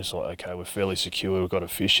that stage, it's like, okay, we're fairly secure, we've got a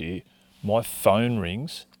fish here. My phone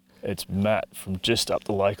rings. It's Matt from just up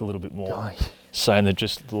the lake a little bit more, Oh, saying they've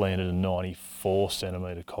just landed a 94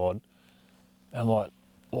 centimetre cod. I'm like,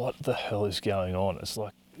 what the hell is going on? It's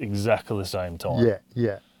like exactly the same time. yeah.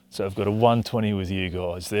 Yeah. So I've got a 120 with you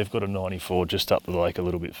guys. They've got a 94 just up the lake a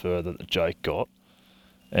little bit further that Jake got.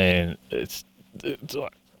 And it's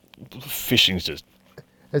like, fishing's just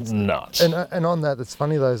It's nuts. and on that, it's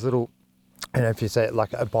funny those little. And if you say it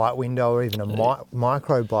like a bite window or even a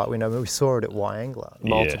micro bite window, I mean, we saw it at Yangler.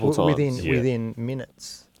 Multiple times. Within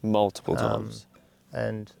minutes. Multiple times.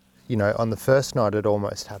 And, you know, on the first night it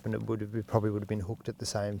almost happened, it probably would have been hooked at the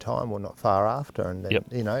same time or not far after. And then, Yep.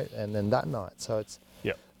 you know, and then that night. So it's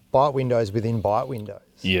Yep. bite windows within bite windows.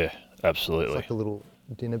 Yeah, It's absolutely. like a little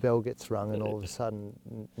dinner bell gets rung and all of a sudden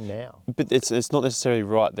now. But it's not necessarily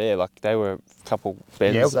right there. Like they were a couple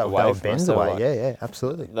bends Yeah, they away were from bends us. They were away. like- Yeah,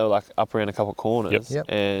 absolutely. They were like up around a couple of corners. Yep.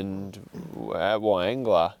 And at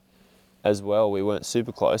Yangler as well, we weren't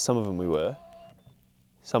super close. Some of them we were.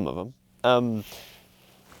 Some of them.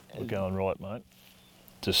 We're going right, mate.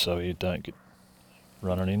 Just so you don't get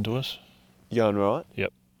running into us. You going right?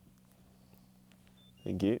 Yep.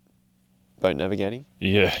 Thank you. Boat navigating.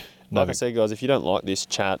 Yeah. Like I said, guys, if you don't like this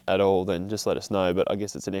chat at all, then just let us know. But I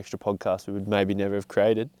guess it's an extra podcast we would maybe never have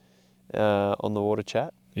created on the water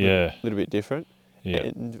chat. Yeah. A little bit different. Yeah.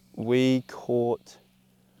 And we caught...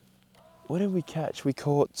 What did we catch? We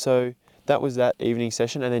caught... So that was that evening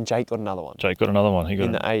session, and then Jake got another one. Jake got another one. He got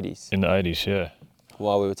In the 80s. in the 80s, yeah.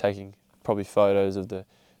 While we were taking probably photos of the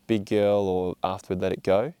big girl or after we'd let it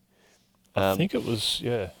go. I think it was,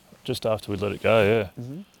 just after we let it go, yeah.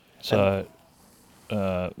 Mhm. So,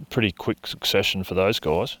 pretty quick succession for those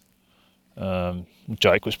guys.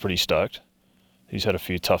 Jake was pretty stoked. He's had a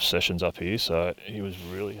few tough sessions up here, so he was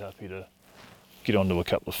really happy to get onto a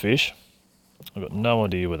couple of fish. I've got no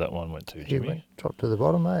idea where that one went to, He Jimmy. went dropped to the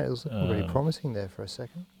bottom, mate. It was looking very Um, promising there for a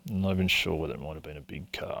second. I'm not even sure whether it might have been a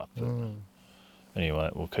big carp. But anyway,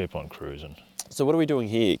 we'll keep on cruising. So what are we doing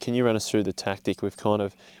here? Can you run us through the tactic? We're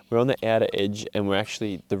on the outer edge, and we're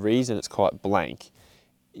actually, the reason it's quite blank,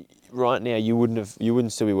 right now you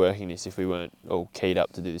wouldn't still be working this if we weren't all keyed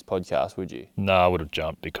up to do this podcast, would you? No, I would have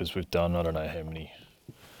jumped because we've done, I don't know how many,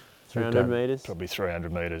 300 metres? probably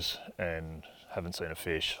 300 metres and haven't seen a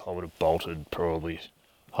fish. I would have bolted probably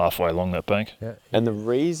halfway along that bank. Yeah. And the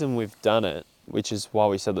reason we've done it, which is why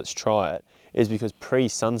we said let's try it, is because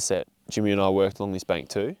pre-sunset, Jimmy and I worked along this bank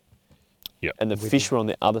too. Yep. And the fish were on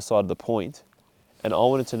the other side of the point, and I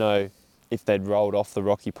wanted to know if they'd rolled off the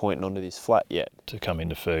rocky point and onto this flat yet, To come in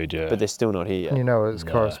to feed, yeah. but they're still not here And you yet. know what it's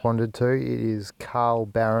No. corresponded to? It is Carl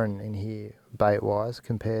Barron in here, bait-wise,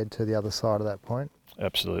 compared to the other side of that point.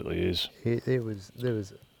 Absolutely is. There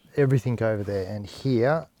was everything over there, and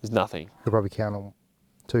here, There's nothing. you could probably count on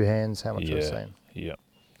two hands how much I've Yeah, seen. yeah.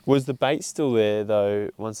 Was the bait still there though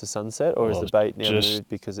once the sun set, or is Well, the bait now just- moved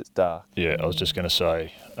because it's dark? Yeah, I was just going to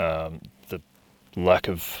say the lack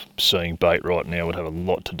of seeing bait right now would have a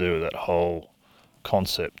lot to do with that whole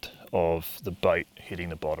concept of the bait hitting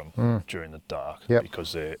the bottom during the dark, Yep.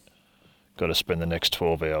 because they've got to spend the next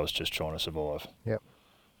 12 hours just trying to survive. Yep.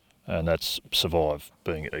 And that's survive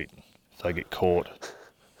being eaten. If they get caught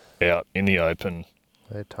out in the open,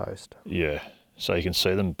 They're toast. yeah, so you can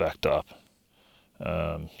see them backed up.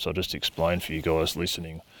 So I'll just explain for you guys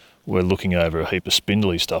listening. We're looking over a heap of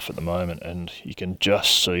spindly stuff at the moment, and you can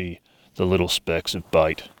just see the little specks of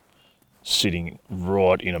bait sitting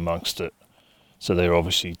right in amongst it. So they're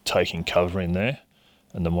obviously taking cover in there,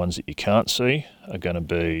 and the ones that you can't see are going to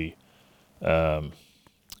be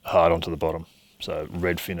hard onto the bottom. So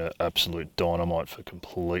redfin are absolute dynamite for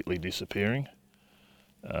completely disappearing.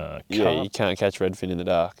 Yeah, you can't catch redfin in the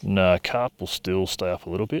dark. No, carp will still stay up a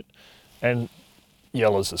little bit, and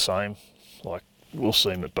yellow's the same. Like, we'll see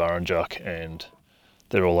them at Burrinjuck and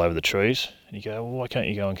they're all over the trees, and you go, well, why can't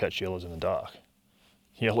you go and catch yellows in the dark?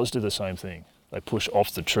 Yellows do the same thing. They push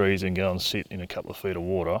off the trees and go and sit in a couple of feet of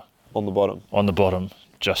water. On the bottom? On the bottom,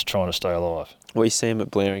 just trying to stay alive. We see them at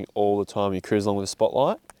Blaring all the time. You cruise along with a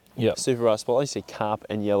spotlight. Yeah. Super bright spotlight. You see carp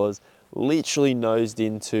and yellows literally nosed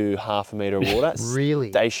into half a metre of water. Really?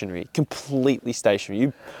 Stationary. Completely stationary.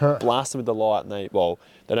 You blast them with the light and they don't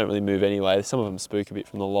really move anyway. Some of them spook a bit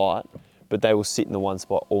from the light, but they will sit in the one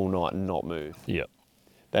spot all night and not move. Yeah.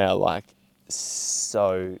 They are like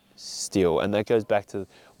so still. And that goes back to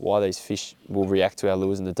why these fish will react to our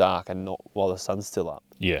lures in the dark and not while the sun's still up.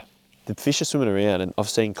 Yeah. The fish are swimming around, and I've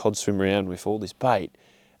seen cod swim around with all this bait,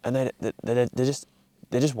 and they're just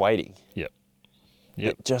waiting. Yep.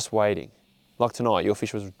 They're just waiting. Like tonight, your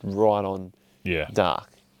fish was right on dark.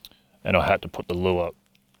 And I had to put the lure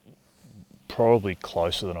probably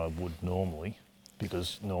closer than I would normally,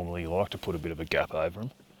 because normally you like to put a bit of a gap over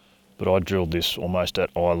them. But I drilled this almost at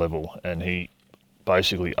eye level, and he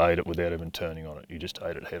basically ate it without even turning on it. He just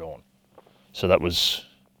ate it head on. So that was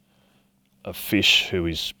a fish who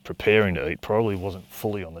is preparing to eat, probably wasn't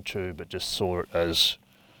fully on the tube, but just saw it as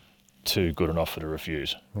too good an offer to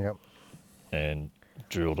refuse. Yep. And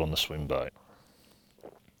drilled on the swim bait.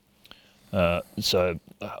 So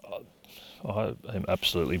I am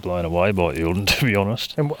absolutely blown away by Eildon, to be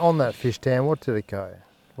honest. And on that fish, Dan, what did it go?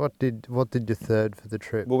 What did you third for the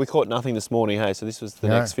trip? Well, we caught nothing this morning, hey, so this was the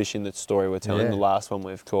next fish in the story we're telling, the last one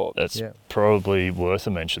we've caught. That's probably worth a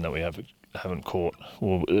mention that we haven't caught.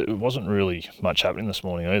 Well, it wasn't really much happening this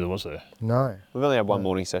morning either, was there? No. We've only had one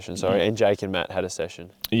morning session, sorry, and Jake and Matt had a session.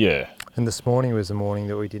 Yeah. And this morning was a morning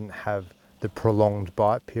that we didn't have the prolonged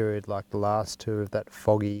bite period like the last two of that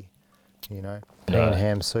foggy, pea and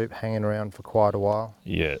ham soup hanging around for quite a while.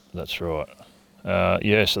 Yeah, that's right. So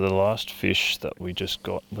the last fish that we just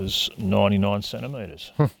got was 99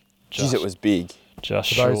 centimetres. Jeez, it was big. Just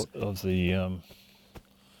short of the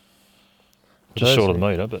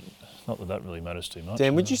metre, but not that really matters too much.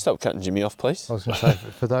 Dan, would you stop cutting Jimmy off, please? I was going to say,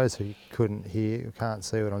 for those who couldn't hear, can't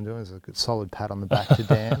see what I'm doing, it's a good solid pat on the back to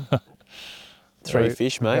Dan. Three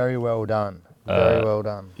fish, mate. Very well done. Very well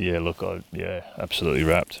done. Yeah, look, absolutely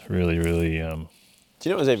wrapped. Really, really. Do you know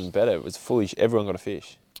what was even better? It was fully. Everyone got a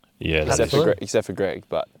fish. Yeah, except for Greg,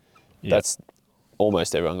 but that's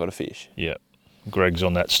almost everyone got a fish. Yeah, Greg's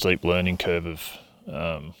on that steep learning curve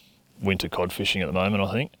of winter cod fishing at the moment,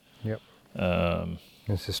 I think. Yep.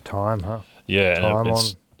 It's just time, huh? Yeah, and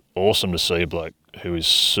it's awesome to see a bloke who is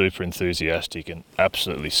super enthusiastic and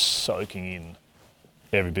absolutely soaking in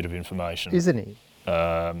every bit of information. Isn't he?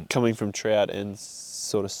 Coming from trout and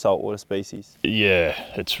sort of saltwater species. Yeah,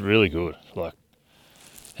 it's really good.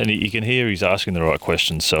 And you can hear he's asking the right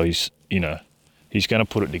questions, so he's going to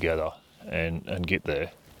put it together and get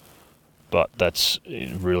there. But that's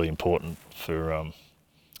really important for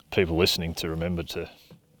people listening to remember to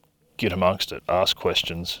get amongst it, ask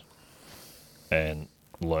questions, and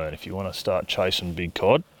learn. If you want to start chasing big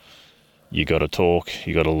cod, you got to talk,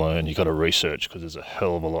 you got to learn, you got to research, because there's a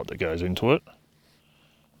hell of a lot that goes into it.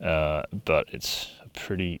 But it's a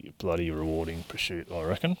pretty bloody rewarding pursuit, I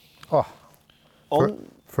reckon. Oh,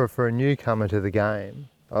 for a newcomer to the game,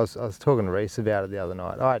 I was talking to Rhys about it the other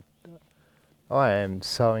night. I am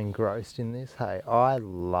so engrossed in this. Hey, I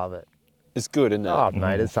love it. It's good, isn't it? Oh,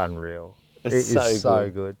 mate, it's unreal. It's so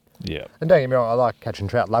good. Yeah. And don't get me wrong, I like catching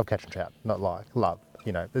trout, love catching trout. Not like, love,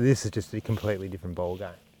 but this is just a completely different ball game.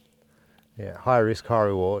 Yeah, high risk, high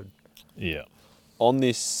reward. Yeah. On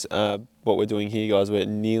this, what we're doing here, guys, we're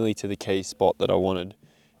nearly to the key spot that I wanted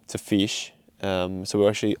to fish. So we're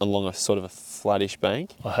actually along a sort of a flattish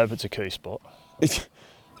bank. I hope it's a key spot.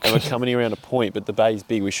 And we're coming around a point, but the bay's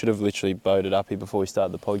big. We should have literally boated up here before we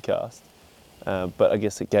started the podcast. But I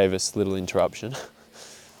guess it gave us little interruption.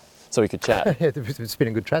 So we could chat. Yeah, it's been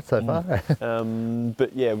a good chat so far.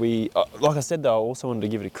 But yeah, we, like I said though, I also wanted to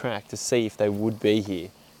give it a crack to see if they would be here,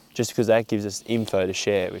 just because that gives us info to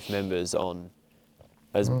share with members on,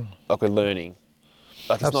 like we're learning.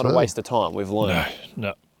 Like it's not a waste of time, we've learned.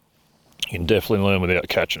 No. You can definitely learn without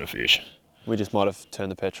catching a fish. We just might have turned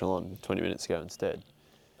the petrol on 20 minutes ago instead.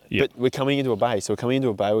 Yep. But we're coming into a bay, so we're coming into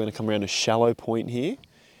a bay, we're going to come around a shallow point here,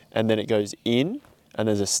 and then it goes in, and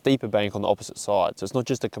there's a steeper bank on the opposite side. So it's not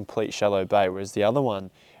just a complete shallow bay, whereas the other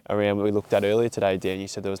one, around what we looked at earlier today, Dan, you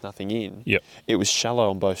said there was nothing in. Yep. It was shallow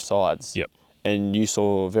on both sides. Yep. And you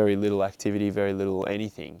saw very little activity, very little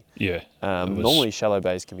anything. Yeah. Normally shallow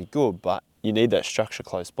bays can be good, but you need that structure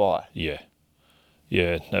close by. Yeah.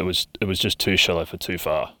 Yeah, it was just too shallow for too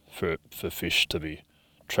far for fish to be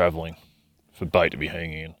travelling, for bait to be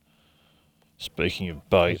hanging in. Speaking of I was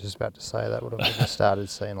bait, just about to say that would have started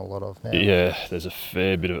seeing a lot of now. yeah, there's a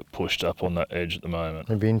fair bit of it pushed up on that edge at the moment.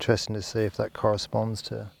 It'd be interesting to see if that corresponds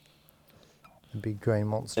to the big green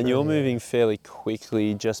monster. And you're in there. moving fairly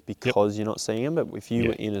quickly just because you're not seeing them, but if you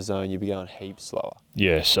were in a zone, you'd be going heaps slower.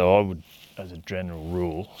 Yeah, so I would, as a general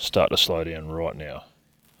rule, start to slow down right now.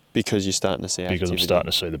 Because you're starting to see activity. Because I'm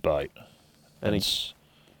starting to see the bait. And it's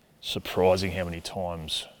surprising how many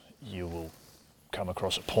times you will come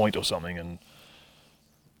across a point or something and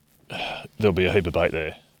there'll be a heap of bait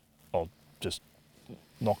there. I'll just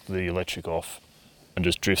knock the electric off and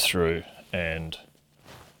just drift through, and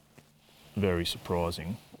very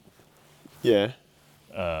surprising Yeah.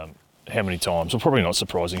 how many times, well, probably not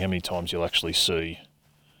surprising how many times you'll actually see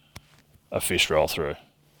a fish roll through.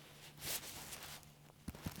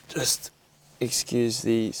 Just excuse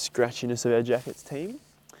the scratchiness of our jackets, team.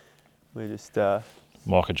 We're just...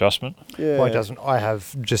 Mic adjustment. yeah. Mine doesn't. I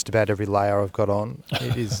have just about every layer I've got on.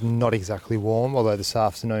 It is not exactly warm, although this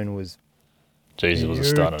afternoon was. Jeez, it was a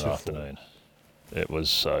stunning Beautiful. afternoon. It was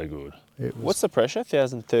so good. It was What's the pressure?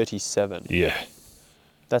 1,037. Yeah,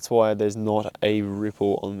 That's why there's not a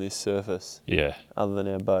ripple on this surface yeah. other than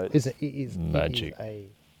our boat. It is Magic. a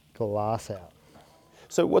glass out.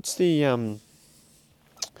 So what's your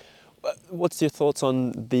thoughts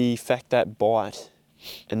on the fact that bite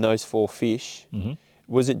and those 4 fish? Mm-hmm.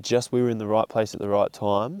 Was it just we were in the right place at the right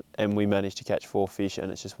time and we managed to catch 4 fish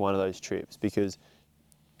and it's just one of those trips? Because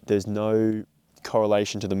there's no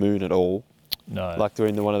correlation to the moon at all. No. Like they're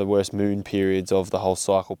in one of the worst moon periods of the whole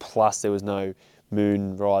cycle. Plus there was no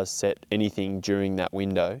moon rise set anything during that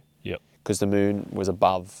window. Yep. Because the moon was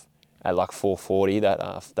above at like 4:40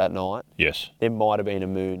 that night. Yes. There might have been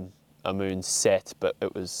a moon set, but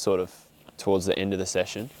it was sort of towards the end of the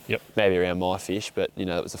session. Yep. Maybe around my fish, but it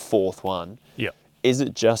was the 4th one. Yep. Is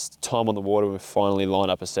it just time on the water we finally line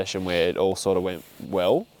up a session where it all sort of went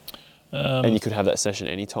well and you could have that session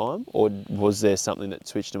any time, or was there something that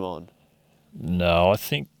switched them on? No, I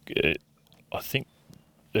think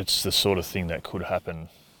it's the sort of thing that could happen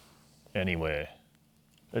anywhere.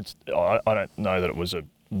 I don't know that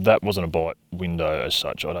that wasn't a bite window as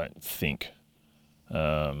such. I don't think.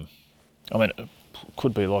 I mean, it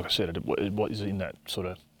could be, like I said, it was in that sort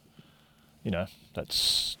of,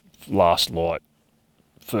 that's last light,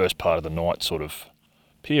 first part of the night sort of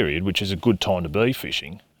period, which is a good time to be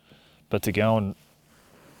fishing. But to go and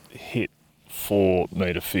hit 4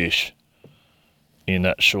 metre fish in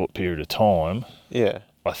that short period of time, Yeah.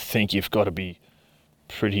 I think you've got to be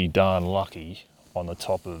pretty darn lucky on the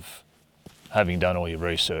top of having done all your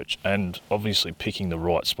research and obviously picking the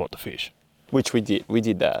right spot to fish. Which we did. We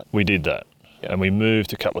did that. We did that. Yeah. And we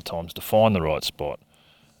moved a couple of times to find the right spot.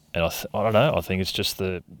 And I don't know, I think it's just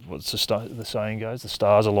the saying goes, the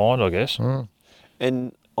stars aligned, I guess. Mm.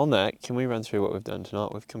 And on that, can we run through what we've done tonight?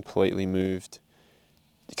 We've completely moved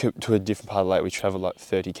to a different part of the lake. We travelled like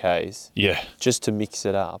 30 Ks Yeah. just to mix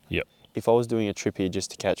it up. Yep. If I was doing a trip here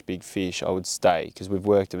just to catch big fish, I would stay because we've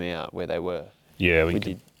worked them out where they were. Yeah, we We could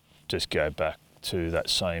did. just go back to that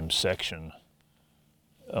same section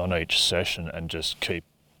on each session and just keep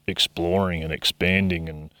exploring and expanding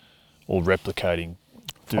and or replicating.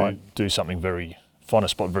 Do something find a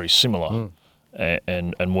spot very similar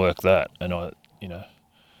and work that. And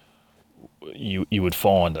you would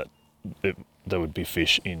find that there would be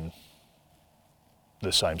fish in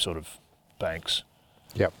the same sort of banks.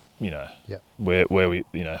 Yep. Yep. Where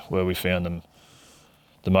we found them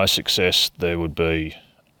the most success, there would be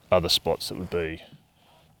other spots that would be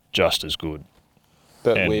just as good.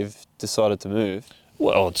 But And- we've decided to move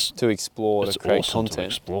Well, it's to explore, to create awesome to content.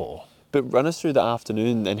 explore. But run us through the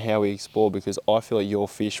afternoon and how we explored, because I feel like your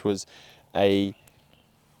fish was I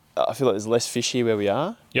feel like there's less fish here where we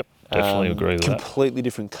are. Yep, definitely agree with that. Completely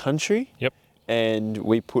different country. Yep. And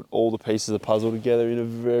we put all the pieces of the puzzle together in a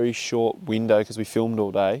very short window because we filmed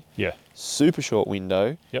all day. Yeah. Super short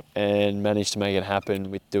window. Yep. And managed to make it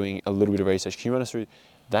happen with doing a little bit of research. Can you run us through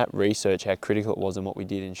that research, how critical it was and what we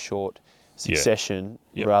did in short succession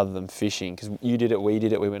Yep. rather than fishing? Because you did it, we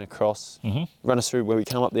did it, we went across. Mm-hmm. Run us through where we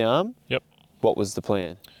come up the arm. Yep. What was the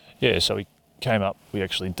plan? Yeah, so we came up, we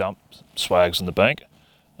actually dumped swags on the bank.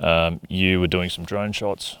 You were doing some drone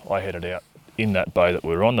shots. I headed out in that bay that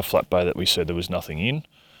we were on, the flat bay that we said there was nothing in.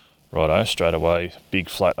 Righto, straight away, big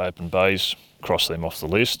flat open bays, cross them off the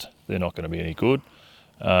list. They're not going to be any good.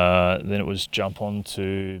 Then it was jump on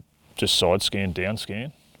to just side scan, down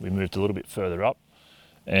scan. We moved a little bit further up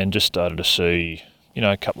and just started to see,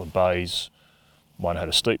 a couple of bays. One had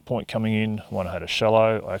a steep point coming in, one had a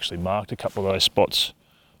shallow. I actually marked a couple of those spots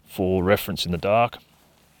for reference in the dark.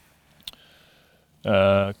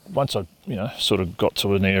 Once I, sort of got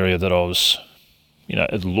to an area that I was,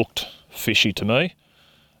 it looked fishy to me,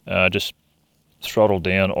 just throttled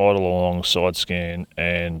down, idle along, side scan,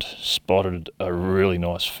 and spotted a really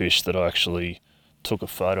nice fish that I actually took a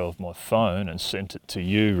photo of my phone and sent it to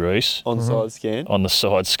you, Rhys. On side scan? On the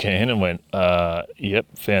side scan, and went, yep,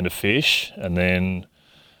 found a fish. And then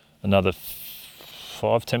another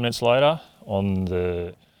 5-10 minutes later on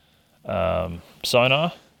the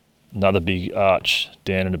sonar, another big arch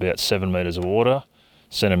down in about 7 metres of water,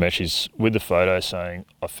 sent a message with the photo saying,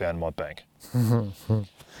 I found my bank.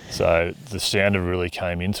 So the sounder really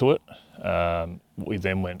came into it. We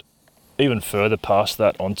then went even further past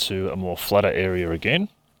that onto a more flatter area again.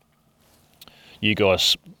 You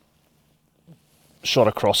guys shot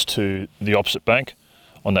across to the opposite bank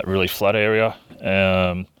on that really flat area.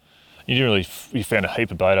 You found a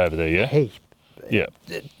heap of bait over there, yeah? Heap. Yeah.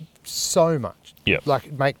 So much. Yeah.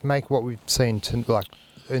 Like make what we've seen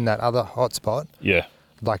in that other hotspot. Yeah.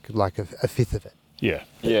 Like a fifth of it. Yeah.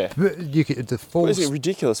 Yeah. You could, the Well, falls. it was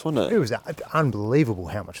ridiculous, wasn't it? It was unbelievable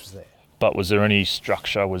how much was there. But was there any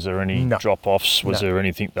structure? Was there any No. drop-offs? Was No. there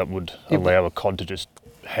anything that would allow a cod to just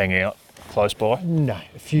hang out close by? No,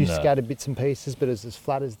 a few No. scattered bits and pieces, but it's as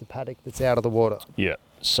flat as the paddock that's out of the water. Yeah.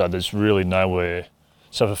 So there's really nowhere.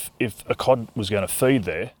 So if a cod was going to feed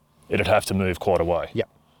there, it'd have to move quite a way. Yep.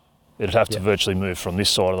 It'd have to Yep. virtually move from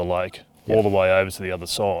this side of the lake Yep. all the way over to the other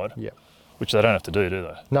side, Yep. which they don't have to do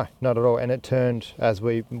they? No, not at all. And it turned, as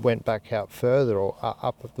we went back out further or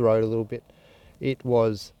up the road a little bit, it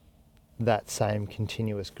was that same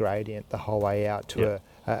continuous gradient the whole way out to Yep.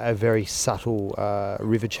 a very subtle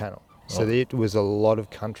river channel. So it was a lot of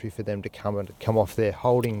country for them to come off their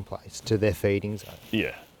holding place to their feeding zone.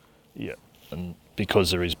 Yeah. Yeah. And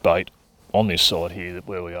because there is bait on this side here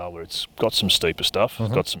where we are, where it's got some steeper stuff,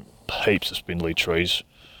 it's got some heaps of spindly trees.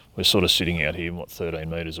 We're sort of sitting out here in 13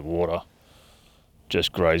 metres of water,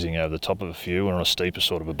 just grazing over the top of a few. We're on a steeper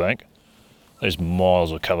sort of a bank. There's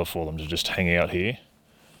miles of cover for them to just hang out here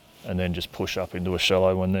and then just push up into a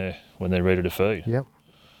shallow when they're ready to feed. Yep.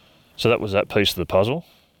 So that was that piece of the puzzle.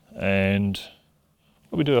 And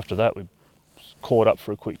what we do after that, we caught up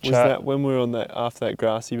for a quick chat. Was that when we were on that after that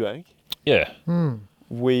grassy bank? Yeah.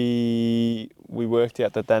 We worked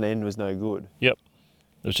out that end was no good. Yep.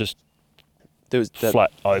 It was just There was that,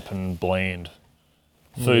 flat, open, bland.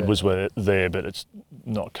 Food Yeah. was there, but it's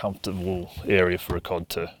not a comfortable area for a cod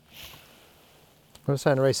to. I was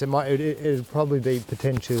saying to Rhys, it'd probably be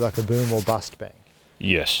potentially like a boom or bust bank.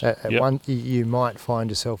 Yes. At Yep. one, you might find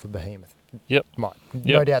yourself a behemoth. Yep. Might. Yep.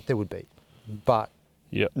 No doubt there would be. But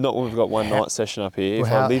Yep. not when we've got one night session up here. If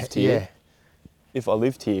well, I lived here, yeah, if I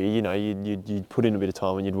lived here, you'd put in a bit of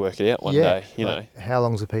time and you'd work it out one yeah, day. You know, like, how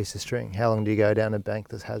long's a piece of string? How long do you go down a bank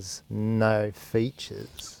that has no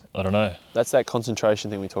features? I don't know. that's that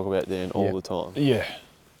concentration thing we talk about, Dan, all Yeah. the time. Yeah.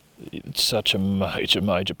 It's such a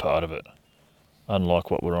major part of it.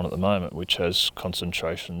 Unlike what we're on at the moment, which has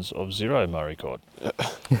concentrations of 0 Murray cod.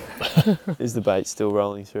 Is the bait still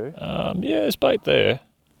rolling through? Yeah, there's bait there.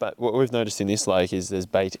 But what we've noticed in this lake is there's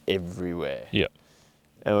bait everywhere. Yeah.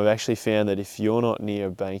 And we've actually found that if you're not near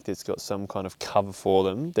a bank that's got some kind of cover for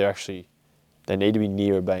them, they need to be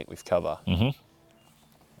near a bank with cover. Mm-hmm.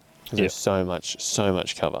 Because there's so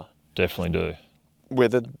much cover. Definitely do.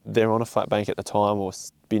 Whether they're on a flat bank at the time or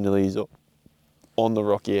spindlies or on the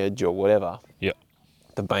rocky edge or whatever, Yep.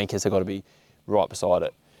 the bankers have got to be right beside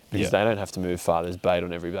it because Yeah. they don't have to move far. There's bait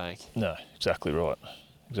on every bank. No, exactly right.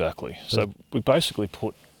 Exactly. So we basically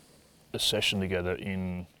put a session together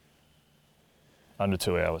in under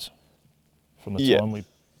 2 hours. From the Yeah. time we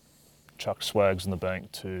chucked swags in the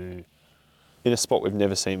bank to... In a spot we've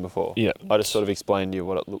never seen before. Yeah. I just sort of explained to you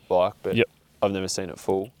what it looked like, but Yep. I've never seen it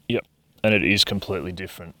full. Yep. And it is completely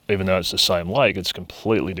different. Even though it's the same lake, it's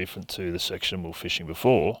completely different to the section we were fishing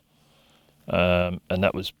before. And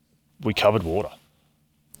that was, we covered water.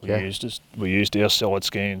 We used our side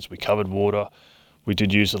scans, we covered water. We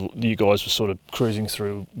did use, you guys were sort of cruising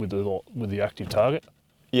through with the active target.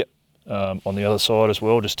 Yep. On the other side as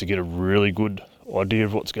well, just to get a really good idea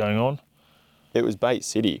of what's going on. It was bait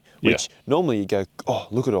city, which normally you go, oh,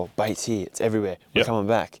 look at all, bait's here, it's everywhere, we're Yep. coming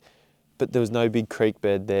back. But there was no big creek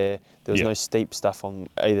bed there, there was Yep. no steep stuff on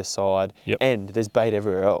either side, Yep. and there's bait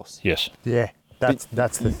everywhere else. Yes. Yeah, that's the thing.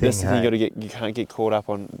 That's the thing hey? you can't get caught up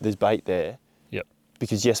on, there's bait there. Yep.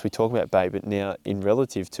 because yes, we talk about bait, but now in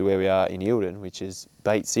relative to where we are in Eildon, which is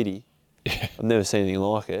bait city, I've never seen anything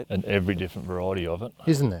like it. And every different variety of it.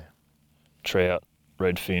 Isn't there? Trout,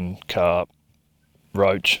 redfin, carp,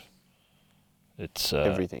 roach. It's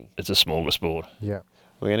Everything. It's a smorgasbord. Yeah.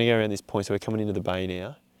 We're going to go around this point, so we're coming into the bay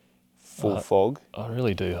now, full fog. I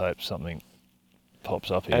really do hope something pops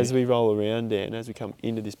up here. As we roll around, Dan, as we come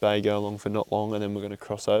into this bay, go along for not long, and then we're going to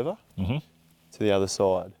cross over to the other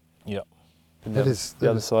side. Yep. And That the is- the that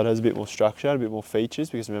other is- side has a bit more structure, a bit more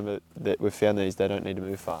features, because remember that we've found these, they don't need to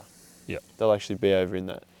move far. Yep. They'll actually be over in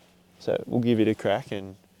that. So we'll give it a crack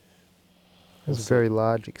and There's a very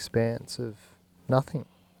large expanse of nothing.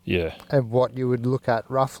 Yeah. And what you would look at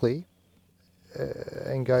roughly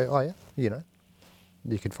and go, oh yeah, you know,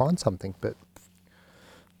 you could find something, but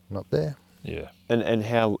not there. Yeah. And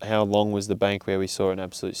how long was the bank where we saw an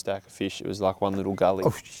absolute stack of fish? It was like one little gully.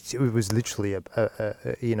 Oh, it was literally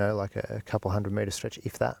a you know, like a couple 100 metre stretch,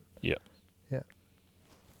 if that. Yeah. Yeah.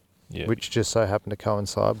 Yeah. Which just so happened to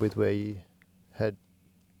coincide with where you had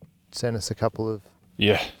sent us a couple of.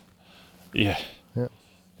 Yeah. Yeah. Yeah.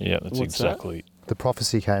 Yeah, that's What's that? exactly. The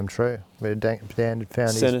prophecy came true. Where Dan had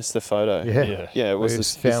found Sent his. us the photo. Yeah. Yeah, it was We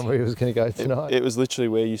this, found where he was going to go tonight. It was literally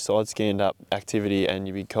where you side scanned up activity and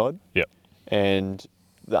your big cod. Yep. And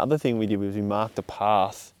the other thing we did was we marked a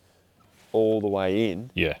path all the way in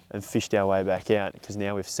Yeah. and fished our way back out, because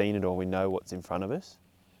now we've seen it all. We know what's in front of us.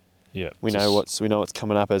 Yeah. We know what's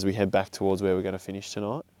coming up as we head back towards where we're going to finish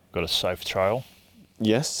tonight. Got a safe trail.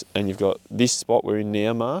 Yes, and you've got this spot we're in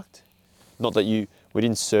now marked. Not that we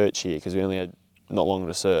didn't search here because we only had not long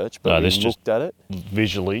to search, but No, we this looked just- at it.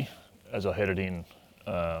 Visually, as I headed in,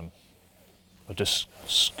 I just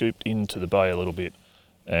scooped into the bay a little bit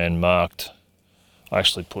and marked. I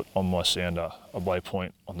actually put on my sounder a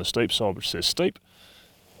waypoint on the steep side which says steep,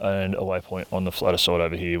 and a waypoint on the flatter side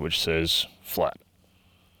over here which says flat.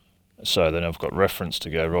 So then I've got reference to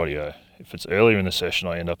go, rightio. If it's earlier in the session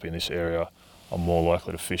I end up in this area, I'm more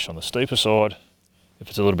likely to fish on the steeper side. If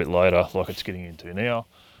it's a little bit later, like it's getting into now,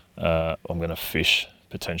 I'm going to fish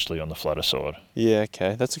potentially on the flatter side. Yeah,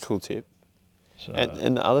 okay, that's a cool tip. So,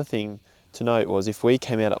 And the other thing to note was if we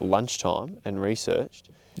came out at lunchtime and researched,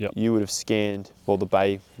 Yep. you would have scanned, well, the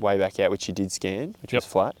bay way back out, which you did scan, which Yep. was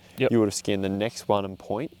flat. Yep. You would have scanned the next one and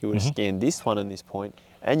point. You would have scanned this one and this point,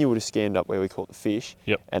 and you would have scanned up where we caught the fish.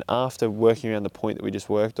 Yep. And after working around the point that we just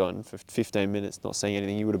worked on for 15 minutes, not seeing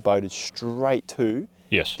anything, you would have boated straight to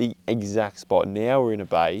yes. the exact spot. Now we're in a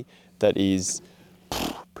bay that is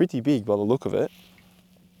pretty big by the look of it.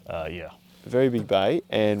 Yeah. Very big bay,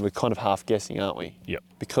 and we're kind of half guessing, aren't we? Yep.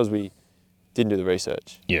 Because we didn't do the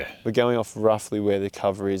research. Yeah. We're going off roughly where the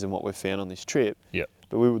cover is and what we've found on this trip, Yep.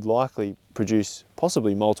 but we would likely produce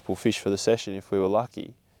possibly multiple fish for the session if we were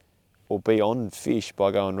lucky, or be on fish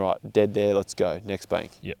by going, right, dead there, let's go, next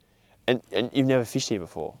bank. Yep. And you've never fished here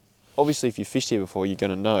before. Obviously, if you've fished here before, you're going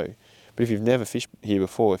to know. But if you've never fished here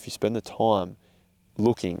before, if you spend the time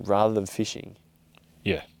looking rather than fishing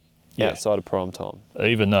Yeah. Yeah. outside of prime time,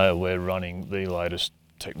 Even though we're running the latest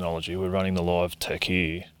technology, we're running the live tech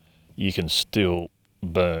here, you can still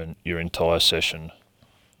burn your entire session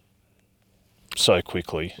so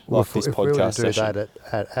quickly. like if, this if we were to podcast do session.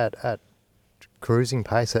 that at cruising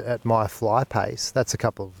pace, at my fly pace, that's a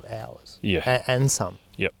couple of hours. Yeah. And some.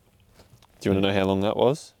 Yep. Do you want to know how long that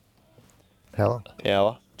was? How long?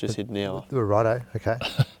 Hour, just hit an hour. Righto, okay.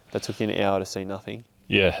 That took you an hour to see nothing.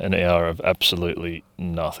 Yeah, an hour of absolutely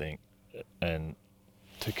nothing, and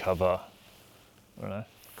to cover, I don't know,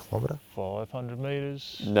 Kilometre? 500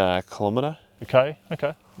 metres. Nah, kilometre? Okay,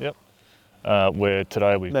 yep. Where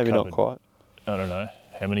today we Maybe covered, not quite. I don't know,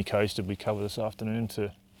 how many Ks did we cover this afternoon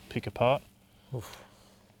to pick apart? Oof.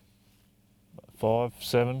 5,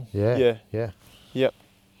 7? Yeah. Yeah. Yeah. Yep.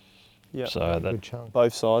 Yep. So Good that, chunk.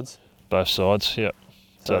 Both sides. both sides, yep.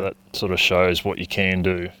 So So- that sort of shows what you can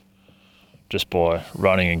do just by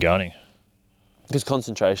running and gunning. Because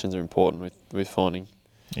concentrations are important with finding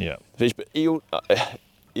Yeah. fish. But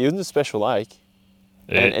Eildon's a special lake,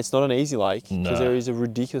 and it's not an easy lake because No. there is a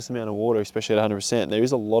ridiculous amount of water, especially at 100%. There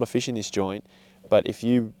is a lot of fish in this joint, but if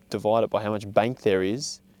you divide it by how much bank there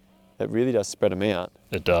is, that really does spread them out.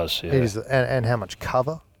 It does, yeah. It is, and how much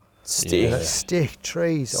cover? Stick, Yeah. Stick,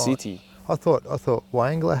 trees. Oh, city. I thought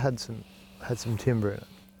Wangler had some timber in it.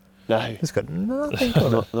 No, It's got nothing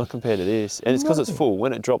on it. not compared to this. And it's because it's Nothing. full.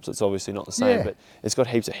 When it drops, it's obviously not the same, Yeah. but it's got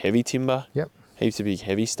heaps of heavy timber, Yep. heaps of big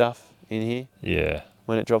heavy stuff in here Yeah.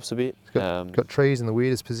 when it drops a bit. It's got trees in the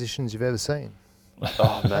weirdest positions you've ever seen.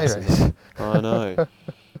 Oh, massive. I know.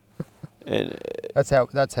 And That's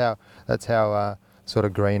how sort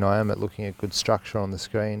of green I am at looking at good structure on the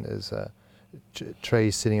screen.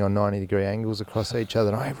 trees sitting on 90-degree angles across each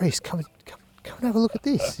other. And, hey, Rhys, come and have a look at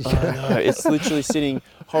this. I know, it's literally sitting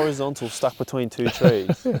horizontal, stuck between two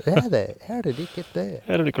trees. How did it get there?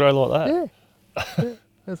 How did it grow like that?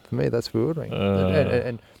 Yeah. For me, that's bewildering.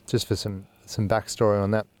 And just for some backstory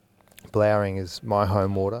on that, Blowering is my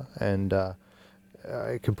home water, and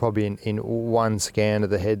it could probably in one scan of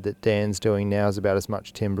the head that Dan's doing now is about as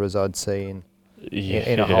much timber as I'd see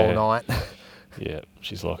in a whole night. Yeah,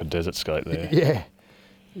 she's like a desert scape there.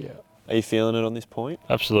 Yeah. Are you feeling it on this point?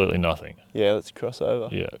 Absolutely nothing. Yeah, let's cross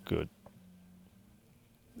over. Yeah, good.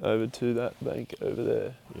 Over to that bank over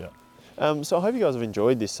there. Yeah. So I hope you guys have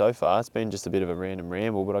enjoyed this so far. It's been just a bit of a random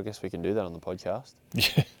ramble, but I guess we can do that on the podcast.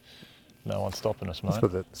 Yeah. No one's stopping us, mate.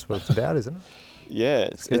 That's what it's about, isn't it? Yeah,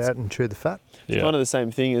 Let's get out and chew the fat. It's kind of the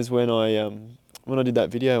same thing as when I did that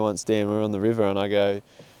video once, Dan, we were on the river, and I go,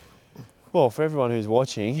 well, for everyone who's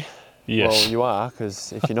watching, Yes. well, you are,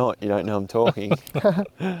 because if you're not, you don't know I'm talking.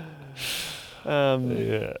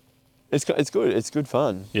 Yeah. It's good. It's good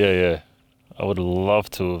fun. Yeah. I would love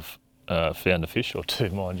to have found a fish or two,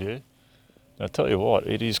 mind you. I'll tell you what,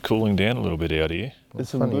 it is cooling down a little bit out here.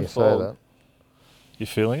 It's some funny good you say fog. that. You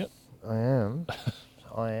feeling it? I am.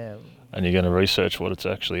 And you're going to research what it's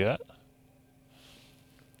actually at?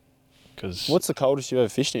 Cause What's the coldest you've ever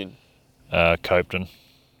fished in? Copton.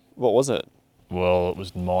 What was it? Well, it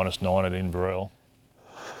was -9 at Inverell.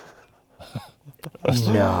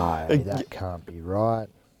 No, that can't be right.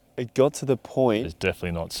 It got to the point. It's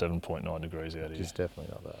definitely not 7.9 degrees out here. It's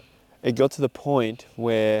definitely not that. It got to the point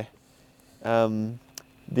where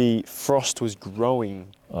the frost was growing.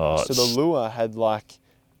 Oh, So the lure had like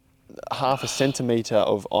half a centimetre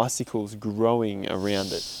of icicles growing around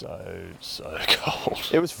it. So cold.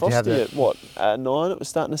 It was you have frosty that- at what? At 9 it was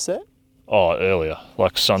starting to set? Oh, earlier,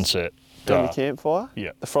 like sunset. Around the dark. campfire?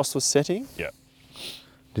 Yeah. The frost was setting?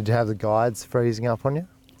 Did you have the guides freezing up on you?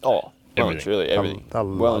 Oh, well and Everything. truly, everything. I Well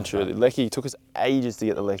love and truly. that. Lecky took us ages to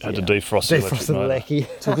get the Lecky Had to out. defrost the electric Defrost the motor. lecky.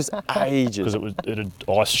 Took us ages. Because it had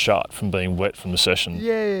ice shut from being wet from the session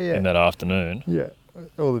in that afternoon. Yeah.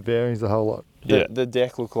 All the bearings, the whole lot. The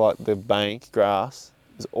deck looked like the bank grass.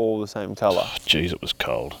 It was all the same colour. Jeez, it was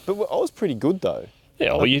cold. But I was pretty good though.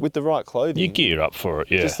 Yeah, well, With the right clothing. you gear up for it,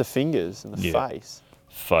 yeah. Just the fingers and the Yeah. face.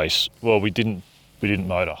 Face. Well, we didn't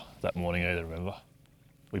motor that morning either, remember?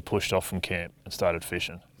 We pushed off from camp and started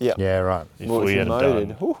fishing. Yeah. Yeah, right. If Well, we if had you done,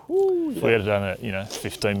 motored, whoo-hoo, if we had done a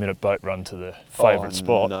 15-minute boat run to the favourite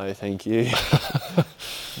spot. No, thank you.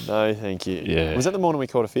 No, thank you. Yeah. Was that the morning we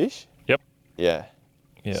caught a fish? Yep. Yeah.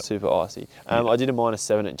 Yep. Super icy. I did a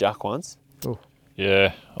 -7 at Jack once.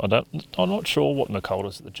 Yeah, I'm not sure what the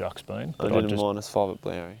coldest the Jack's been. I But did a -5 at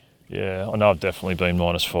Blowering. Yeah, I know I've definitely been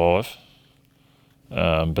 -5.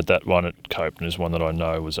 But that one at Copton is one that I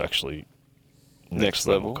know was actually next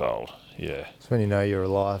level cold. Yeah. It's when you know you're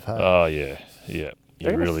alive, hey? Oh, yeah. You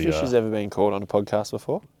really fish are. has ever been caught on a podcast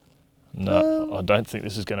before? No, I don't think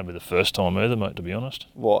this is going to be the first time either, mate, to be honest.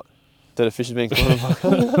 What? That a fish has been caught on a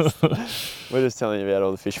podcast? We're just telling you about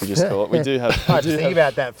all the fish we just caught. We do have... I had to think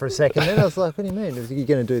about that for a second. Then I was like, what do you mean? Are you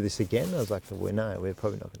going to do this again? I was like, well, no, we're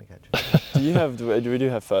probably not going to catch it. We do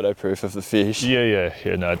have photo proof of the fish. Yeah,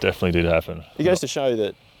 no, it definitely did happen. It goes to show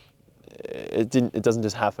that it doesn't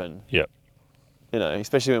just happen. Yep. You know,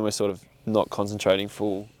 especially when we're sort of not concentrating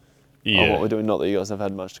full on Yeah. what we're doing. Not that you guys have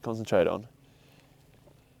had much to concentrate on.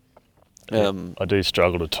 I do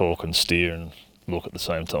struggle to talk and steer and look at the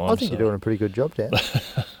same time. I think you're doing a pretty good job, Dan.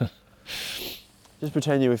 Just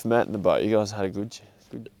pretend you're with Matt in the boat. You guys had a good chat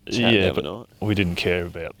the other but night. we didn't care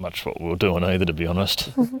about much what we were doing either, to be honest.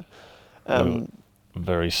 We were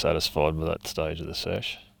very satisfied with that stage of the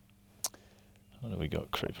sesh. What have we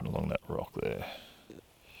got creeping along that rock there?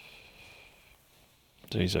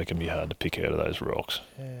 Geez, they can be hard to pick out of those rocks.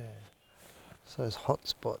 Yeah. So those hot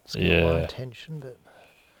spots got Yeah. my attention, but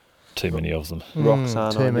Too many of them. Rocks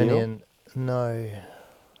aren't too many, ideal. and no.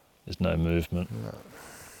 There's no movement.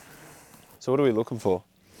 So what are we looking for?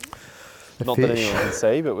 A Not that fish. anyone can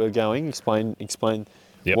see, but we're going. Explain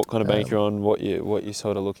Yep. what kind of bank you're on, what you're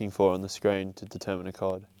sort of looking for on the screen to determine a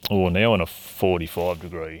cod. Well, we're now on a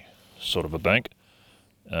 45-degree sort of a bank,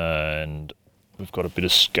 and we've got a bit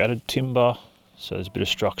of scattered timber, so there's a bit of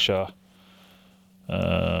structure,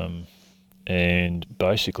 and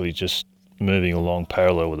basically just moving along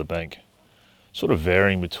parallel with the bank, sort of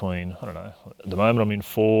varying between, I don't know, at the moment I'm in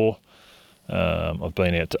 4, I've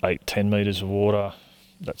been out to 8-10 metres of water,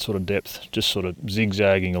 that sort of depth, just sort of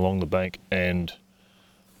zigzagging along the bank, and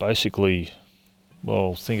basically,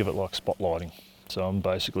 well, think of it like spotlighting. So I'm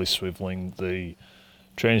basically swiveling the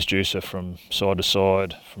transducer from side to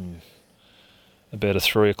side from about a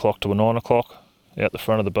 3 o'clock to a 9 o'clock, out the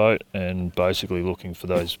front of the boat and basically looking for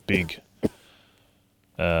those big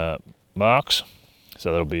marks.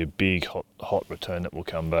 So there'll be a big hot return that will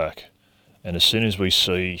come back. And as soon as we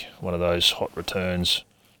see one of those hot returns,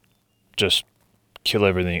 just kill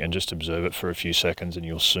everything and just observe it for a few seconds, and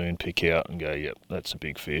you'll soon pick out and go, yep, that's a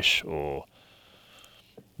big fish, or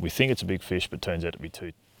we think it's a big fish but turns out to be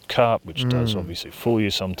two carp, which does obviously fool you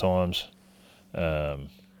sometimes. But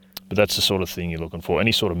that's the sort of thing you're looking for.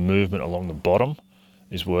 Any sort of movement along the bottom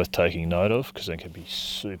is worth taking note of, because they can be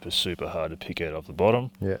super, super hard to pick out of the bottom.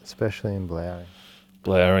 Yeah, especially in blowering.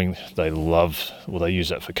 Blowering, they use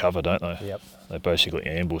that for cover, don't they? Yep. They basically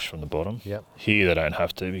ambush from the bottom. Yep. Here they don't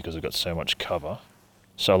have to because they've got so much cover.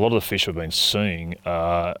 So a lot of the fish we've been seeing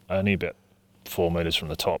are only about 4 metres from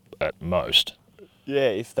the top at most. Yeah,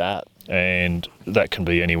 if that. And that can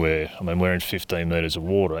be anywhere. I mean, we're in 15 metres of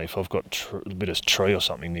water. If I've got a bit of tree or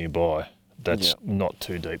something nearby, that's not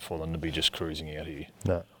too deep for them to be just cruising out here.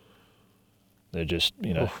 No. They're just,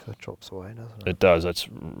 you know. Oof, that drops away, doesn't it? It does. That's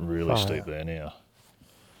really steep there now.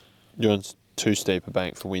 You're on too steep a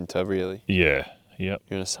bank for winter, really? Yeah, yep.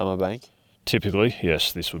 You're on a summer bank? Typically,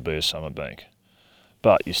 yes, this would be a summer bank.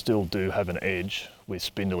 But you still do have an edge with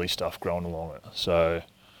spindly stuff growing along it. So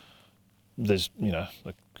there's, you know,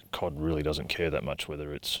 the cod really doesn't care that much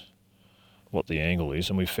whether it's what the angle is.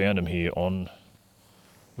 And we found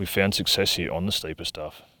success here on the steeper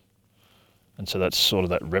stuff. And so that's sort of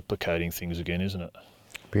that replicating things again, isn't it?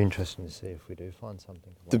 Be interesting to see if we do find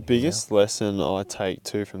something. The biggest lesson I take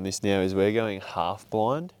too from this now is we're going half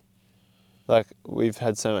blind. Like, we've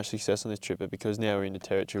had so much success on this trip, but because now we're into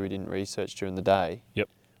territory we didn't research during the day, Yep.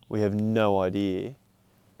 we have no idea.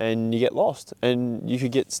 And you get lost, and you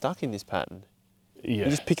could get stuck in this pattern. Yeah. You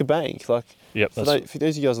just pick a bank. Like, Yep. for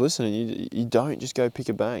those of you guys listening, you don't just go pick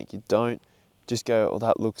a bank. You don't just go, oh,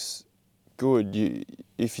 that looks good.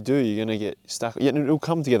 If you do, you're going to get stuck. Yeah, it'll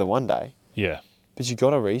come together one day. Yeah. But you've got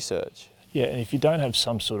to research. Yeah, and if you don't have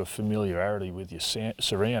some sort of familiarity with your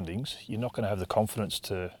surroundings, you're not going to have the confidence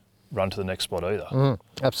to run to the next spot either.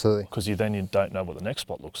 Absolutely. Because you don't know what the next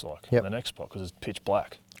spot looks like. Yep. The next spot, because it's pitch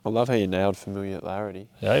black. I love how you nailed familiarity.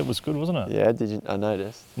 Yeah, it was good, wasn't it? Yeah, I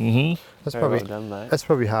noticed. Mm-hmm. That's Very probably well done, mate. That's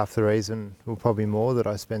probably half the reason, or probably more, that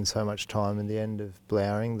I spend so much time in the end of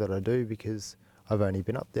blowering that I do, because I've only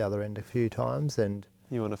been up the other end a few times, and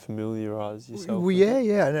You want to familiarise yourself? well,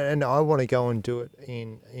 yeah, and I want to go and do it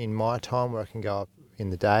in my time, where I can go up in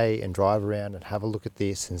the day and drive around and have a look at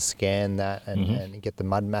this and scan that and get the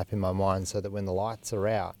mud map in my mind, so that when the lights are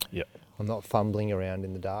out, I'm not fumbling around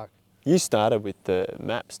in the dark. You started with the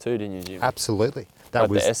maps too, didn't you, Jim? Absolutely. That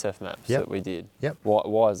was the SF maps that we did. Yep.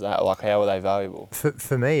 Why is that? Like, how are they valuable?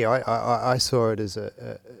 For me, I saw it as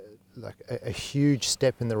a huge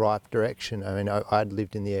step in the right direction. I mean, I'd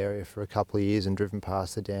lived in the area for a couple of years and driven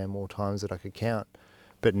past the dam more times than I could count,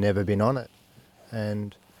 but never been on it.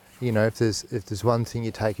 And you know, if there's one thing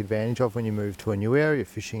you take advantage of when you move to a new area,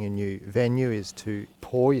 fishing a new venue, is to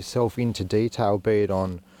pour yourself into detail, be it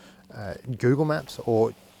on Google Maps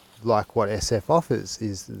or like what SF offers,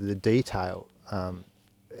 is the detailed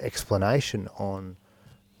explanation on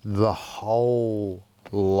the whole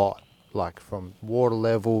lot, like from water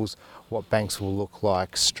levels, what banks will look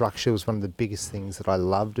like. Structure was one of the biggest things that I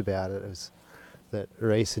loved about it, was that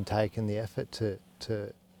Rhys had taken the effort to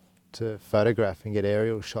photograph and get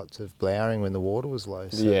aerial shots of blowering when the water was low.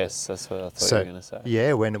 So, yes, that's what I thought you were going to say.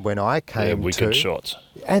 Yeah, when I came wicked shots.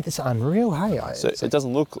 And it's unreal, hey? So it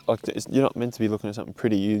doesn't look like, you're not meant to be looking at something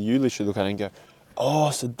pretty. You literally look at it and go,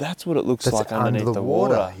 oh, so that's what it looks like underneath the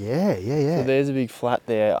water. Yeah. So there's a big flat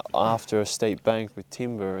there after a steep bank with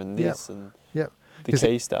timber and this and the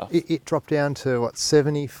key stuff. It dropped down to, what,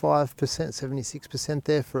 75%, 76%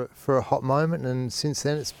 there for a hot moment, and since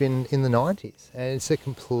then it's been in the 90s, and it's a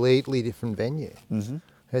completely different venue. Mm-hmm.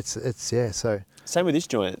 It's so. Same with this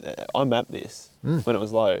joint. I mapped this when it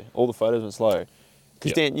was low. All the photos were slow.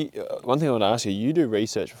 Because Dan, one thing I want to ask you, you do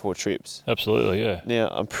research before trips. Absolutely, yeah. Now,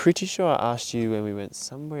 I'm pretty sure I asked you when we went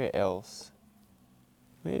somewhere else.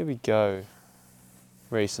 Where did we go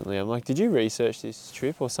recently? I'm like, did you research this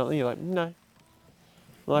trip or something? You're like, no.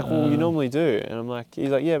 I'm like, well, you normally do. And I'm like, he's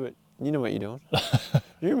like, yeah, but you know what you're doing. Do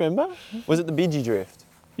you remember? Was it the Bidgie Drift?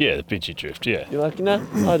 Yeah, the Bidgie Drift, yeah. You're like, no,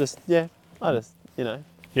 I just, you know.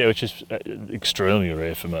 Yeah, which is extremely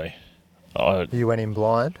rare for me. You went in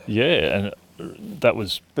blind? Yeah, and that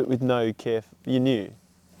was... But with no care, you knew?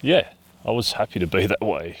 Yeah, I was happy to be that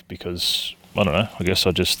way because, I don't know, I guess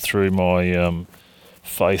I just threw my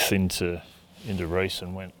faith into Rhys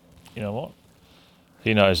and went, you know what?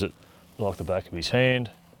 He knows it like the back of his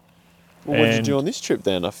hand. Well, what did you do on this trip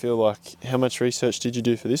then? I feel like, how much research did you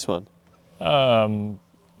do for this one? A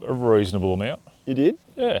reasonable amount. You did?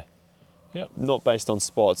 Yeah. Not based on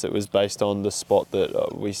spots, it was based on the spot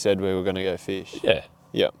that we said we were going to go fish. Yeah.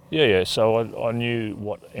 Yeah. Yeah. So I knew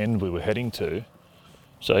what end we were heading to.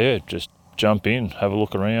 So yeah, just jump in, have a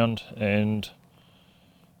look around, and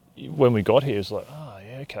when we got here, it's like,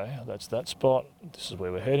 yeah, okay, that's that spot. This is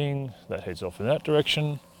where we're heading. That heads off in that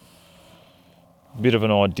direction. Bit of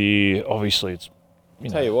an idea. Obviously, it's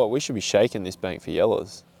Tell you what, we should be shaking this bank for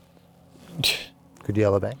yellers. Good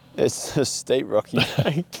yellow bank. It's a steep, rocky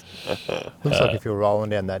bank. Looks like if you're rolling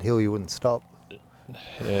down that hill, you wouldn't stop.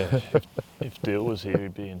 Yeah. If Dill was here,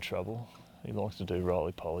 he'd be in trouble. He likes to do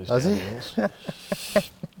roly-polies Does down he? hills.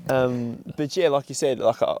 But yeah, like you said,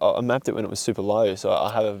 like I mapped it when it was super low, so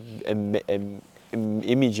I have an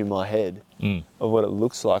image in my head of what it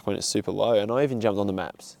looks like when it's super low, and I even jumped on the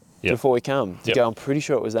maps before we come to go. I'm pretty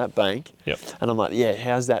sure it was that bank, and I'm like, yeah,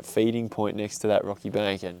 how's that feeding point next to that rocky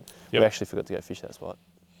bank? And we actually forgot to go fish that spot.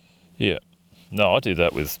 Yeah. No, I do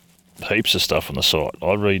that with heaps of stuff on the site.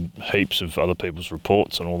 I read heaps of other people's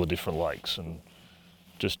reports on all the different lakes and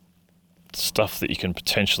just stuff that you can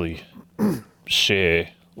potentially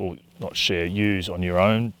share, or not share, use on your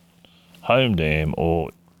own home dam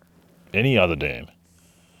or any other dam.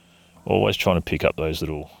 Always trying to pick up those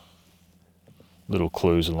little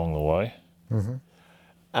clues along the way.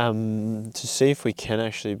 To see if we can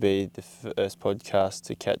actually be the first podcast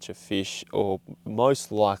to catch a fish, or most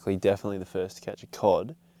likely definitely the first to catch a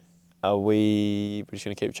cod. Are we just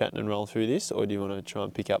going to keep chatting and roll through this, or do you want to try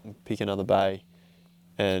and pick another bay,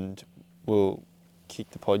 and we'll kick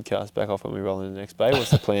the podcast back off when we roll in the next bay? What's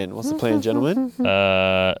the plan? What's the plan, gentlemen? Geez,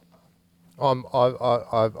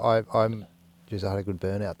 I had a good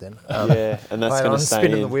burnout then. Yeah, and that's going to stay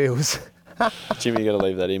spinning in. The wheels. Jimmy, you got to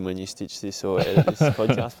leave that in when you stitch this or edit this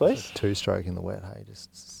podcast, please. Two-stroke in the wet, hey,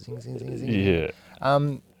 just zing, zing, zing, zing. Yeah.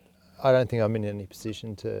 I don't think I'm in any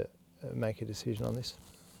position to make a decision on this.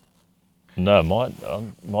 No,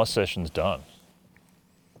 my session's done.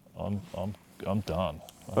 I'm done.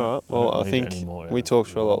 All right. Well, I think we talked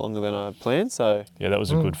for a lot longer than I had planned, so yeah, that was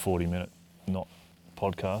a good 40-minute not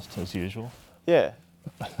podcast as usual. Yeah.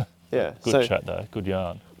 Yeah. Good chat though. Good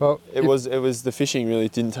yarn. Well, it was the fishing really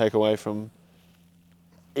didn't take away from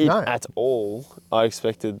it at all. I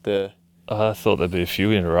expected I thought there'd be a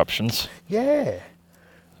few interruptions. Yeah.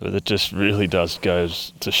 But it just really does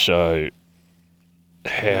goes to show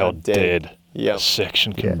how dead a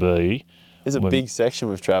section can be. It's a big section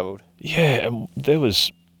we've travelled. Yeah, and there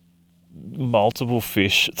was multiple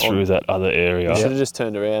fish through that other area. We should have just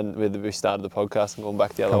turned around when we started the podcast and gone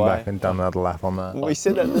back the other way. Come back and done another lap on that. We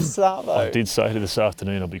said that at the start though. I did say to this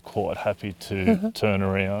afternoon I'll be quite happy to turn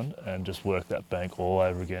around and just work that bank all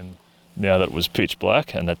over again now that it was pitch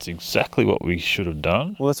black, and that's exactly what we should have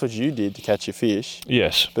done. Well, that's what you did to catch your fish.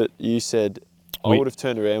 Yes. But you said, I would have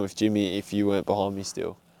turned around with Jimmy if you weren't behind me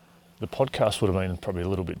still. The podcast would have been probably a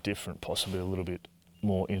little bit different, possibly a little bit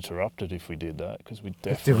more interrupted if we did that, because we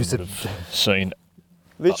definitely would have seen...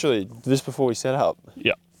 Literally, just before we set up.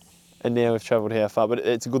 Yeah. And now we've travelled how far, but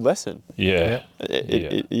it's a good lesson. Yeah.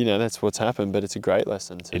 It, that's what's happened, but it's a great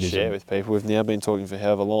lesson to share with people. We've now been talking for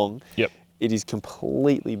however long. Yep. It is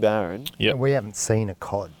completely barren. Yep. We haven't seen a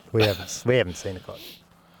cod. We haven't seen a cod.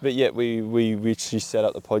 But yet we literally set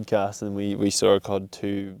up the podcast and we saw a cod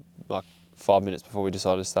 5 minutes before we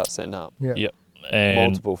decided to start setting up. Yeah. Yep. And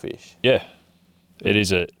multiple fish. Yeah. It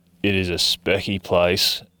is a specky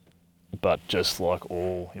place, but just like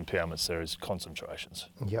all impoundments, there is concentrations.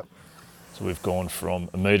 Yep. So we've gone from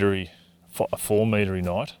a 4-metre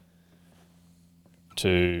night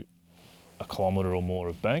to a kilometre or more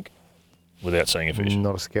of bank without seeing a fish.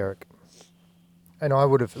 Not a skerrick. And I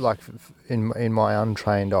would have, in my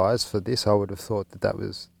untrained eyes for this, I would have thought that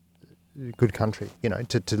was good country,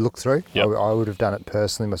 to look through. Yep. I would have done it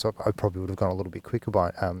personally myself. I probably would have gone a little bit quicker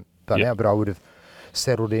by now, but I would have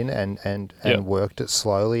settled in and worked it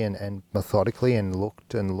slowly and methodically and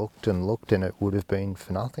looked, and it would have been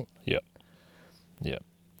for nothing. Yep. Yep.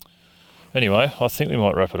 Anyway, I think we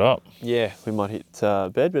might wrap it up. Yeah, we might hit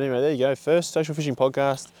bed, but anyway, there you go. First social fishing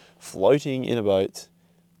podcast, floating in a boat.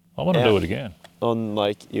 I want to do it again. On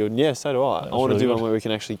Lake Eildon. Yeah, so do I. I want to do one where we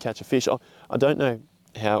can actually catch a fish. I don't know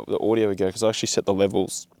how the audio would go because I actually set the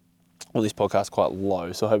levels on this podcast quite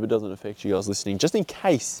low, so I hope it doesn't affect you guys listening, just in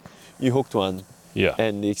case you hooked one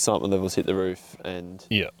and the excitement levels hit the roof and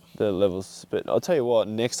the levels. But I'll tell you what,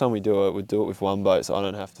 next time we do it, we'll do it with one boat so I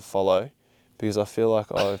don't have to follow, because I feel like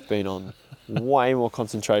I've been on way more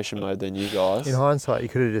concentration mode than you guys. In hindsight, you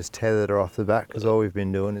could have just tethered her off the back, because all we've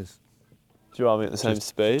been doing is driving at the same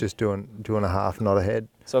speed. Just doing a half knot ahead.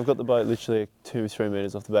 So I've got the boat literally 2-3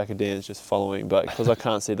 metres off the back of Dan's just following, but because I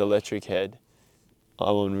can't see the electric head,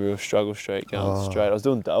 I'm on real struggle streak going straight. I was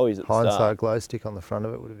doing doughies at the Hindsight start. glow stick on the front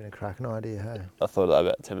of it would have been a cracking idea, hey? I thought of that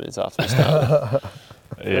about 10 minutes after we started.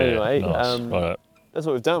 Yeah, anyway, nice. Right. That's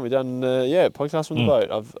what we've done. We've done, podcast from the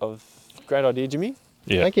boat. I've great idea, Jimmy.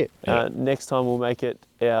 Yeah. Thank you. Next time we'll make it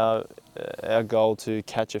our goal to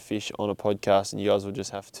catch a fish on a podcast, and you guys will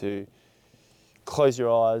just have to close your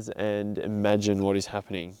eyes and imagine what is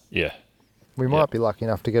happening. Yeah. We might be lucky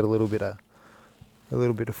enough to get a little bit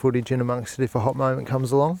of footage in amongst it if a hot moment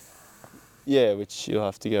comes along. Yeah, which you'll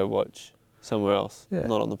have to go watch somewhere else,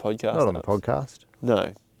 not on the podcast. Not on the podcast.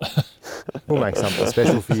 No. We'll make something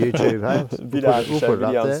special for YouTube, hey? Bit hard to show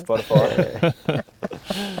video on there. Spotify.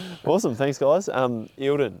 Awesome, thanks guys.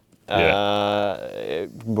 Eildon,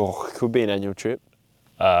 could be an annual trip.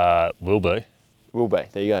 Will be. Will be.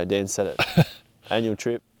 There you go. Dan said it. Annual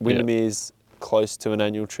trip. Windermere's close to an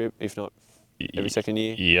annual trip, if not every second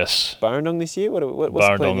year. Yes. Barrendong this year? What's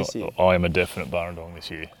the plan this year? I am a definite Barrendong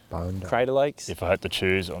this year. Crater Lakes? If I had to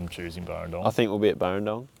choose, I'm choosing Barrendong. I think we'll be at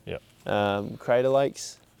Barrendong. Yep. Crater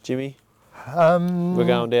Lakes, Jimmy? We're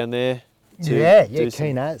going down there.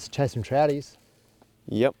 Keen as, chase some trouties.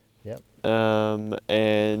 Yep.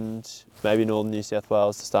 And maybe northern New South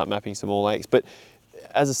Wales to start mapping some more lakes. But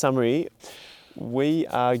as a summary, we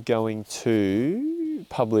are going to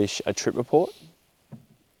publish a trip report.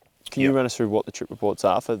 Can you run us through what the trip reports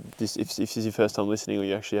are for this? If this is your first time listening or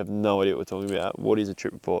you actually have no idea what we're talking about, what is a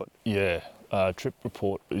trip report? Yeah, trip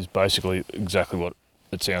report is basically exactly what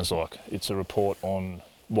it sounds like. It's a report on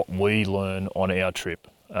what we learn on our trip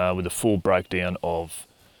with a full breakdown of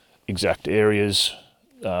exact areas,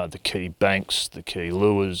 the key banks, the key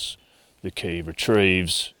lures, the key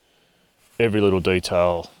retrieves, every little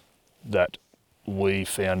detail that we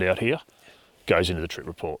found out here goes into the trip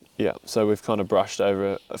report. Yeah, so we've kind of brushed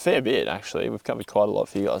over a fair bit actually. We've covered quite a lot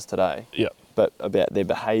for you guys today. Yeah. But about their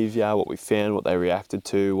behaviour, what we found, what they reacted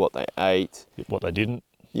to, what they ate. What they didn't.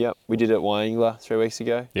 Yep, we did it at Wyangler 3 weeks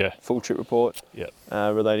ago. Yeah. Full trip report. Yeah.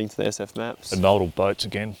 Relating to the SF maps. And multiple boats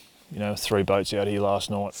again. 3 boats out here last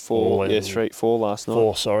night. 4 last night.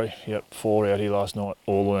 4, sorry. Yep, 4 out here last night.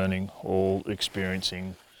 All learning, all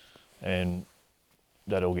experiencing, and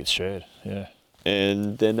that all gets shared. Yeah.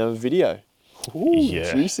 And then a video. Ooh,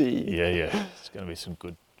 yeah. Juicy. Yeah. It's going to be some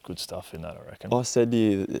good stuff in that, I reckon. I said to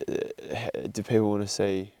you, do people want to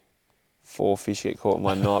see 4 fish get caught in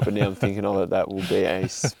one night? But now I'm thinking, that will be a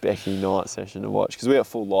specky night session to watch. Because we have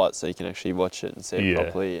full lights, so you can actually watch it and see it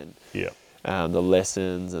properly. And the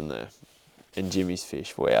lessons and Jimmy's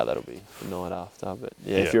fish. Wow, that'll be the night after. But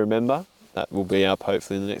if you remember, that will be up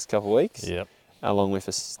hopefully in the next couple of weeks. Yep. Along with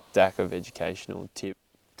a stack of educational tip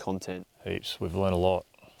content. Heaps. We've learned a lot.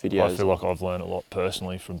 Videos. I feel like I've learned a lot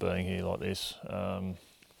personally from being here like this.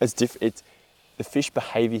 It's different. The fish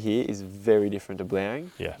behaviour here is very different to Blowing.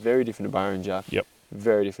 Yeah. Very different to Burrinjuck. Yep.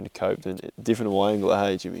 Very different to Copeton. Different to Wyangler,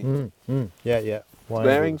 hey Jimmy? Yeah.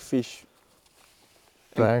 Blowing fish.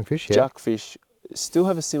 Blowing fish, Juck fish still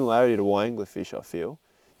have a similarity to Wyangler fish, I feel.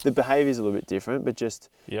 The behaviour's a little bit different, but just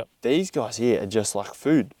these guys here are just like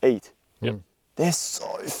food, eat. Yep. They're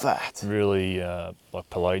so fat. Really like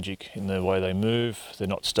pelagic in the way they move. They're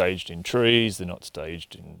not staged in trees. They're not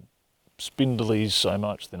staged in spindlies so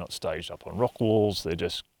much. They're not staged up on rock walls. They're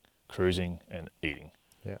just cruising and eating.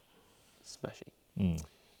 Yeah. Smashing.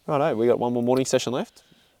 Righto, we got one more morning session left.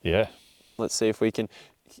 Yeah. Let's see if we can.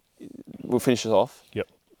 We'll finish this off. Yep.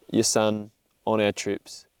 Your son on our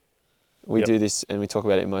trips. We do this and we talk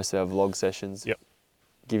about it in most of our vlog sessions. Yep.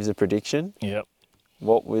 Gives a prediction. Yep.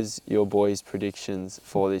 What was your boy's predictions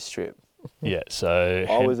for this trip? Yeah, so...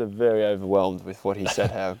 I was very overwhelmed with what he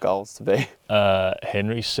set our goals to be.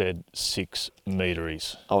 Henry said 6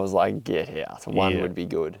 meteries. I was like, get out. One would be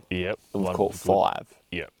good. Yep. And we've caught 5.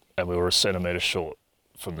 Yep. And we were a centimetre short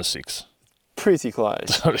from the 6. Pretty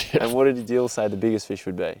close. And what did Dill say the biggest fish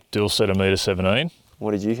would be? Dill said a metre 17.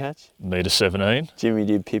 What did you catch? Metre 17. Jimmy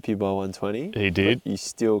did pip you by 120. He did. You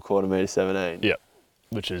still caught a metre 17. Yep.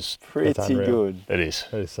 Which is... pretty good. It is.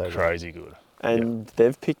 That is so crazy good. And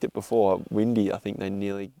they've picked it before. Windy, I think they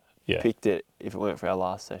nearly picked it if it weren't for our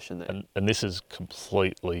last session there. And this is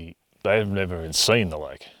completely... They've never even seen the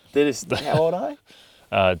lake. They're just... How old are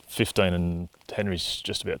they? 15 and Henry's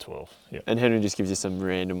just about 12. Yeah. And Henry just gives you some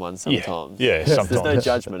random ones sometimes. Yeah, sometimes. There's no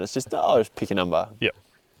judgment. It's just, just pick a number. Yep.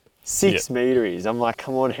 6 meteries. I'm like,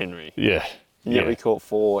 come on, Henry. Yeah. Yeah, we caught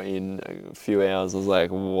 4 in a few hours. I was like,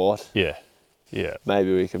 what? Yeah. Yeah.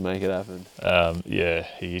 Maybe we can make it happen.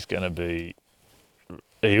 He's going to be...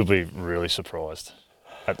 He'll be really surprised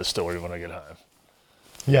at the story when I get home.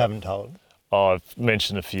 You haven't told? I've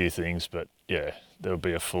mentioned a few things, but there'll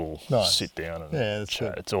be a full sit down and that's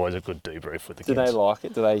chat. good. It's always a good debrief with the Do kids. they like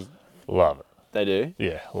it? Do they... Love it. They do?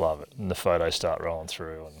 Yeah, love it. And the photos start rolling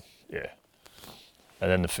through and yeah. And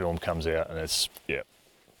then the film comes out and it's,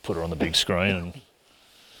 put her on the big screen and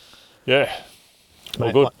yeah, all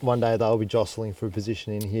Mate, good. One day they'll be jostling for a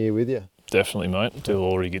position in here with you. Definitely, mate. Till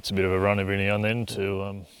Laurie gets a bit of a run every now and then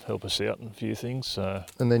to help us out in a few things. So.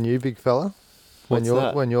 And then you, big fella, when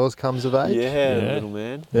yours comes of age. Yeah, little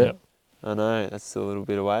man. Yeah. I know, that's still a little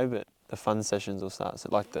bit away, but the fun sessions will start. So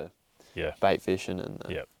like the bait fishing and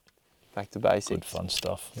back to basics. Good fun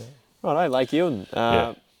stuff. Yeah. Righto, Lake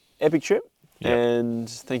Eildon. Epic trip. And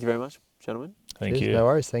thank you very much, gentlemen. Thank you. No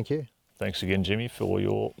worries, thank you. Thanks again, Jimmy, for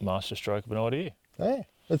your masterstroke of an idea. Yeah,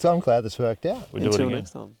 I'm glad this worked out. We'll do it Until again.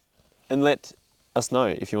 next time. And let us know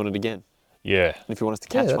if you want it again. Yeah. And if you want us to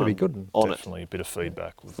catch that'd one be good. on Definitely a bit of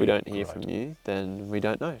feedback. If we don't hear from you, then we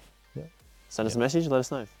don't know. Yeah. Send us a message, let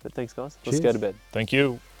us know. But thanks, guys. Let's Cheers. go to bed. Thank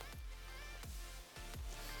you.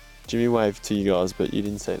 Jimmy waved to you guys, but you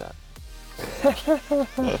didn't say that.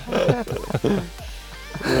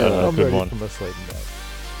 I'm good ready one. for my sleeping bag.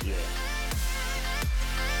 Yeah.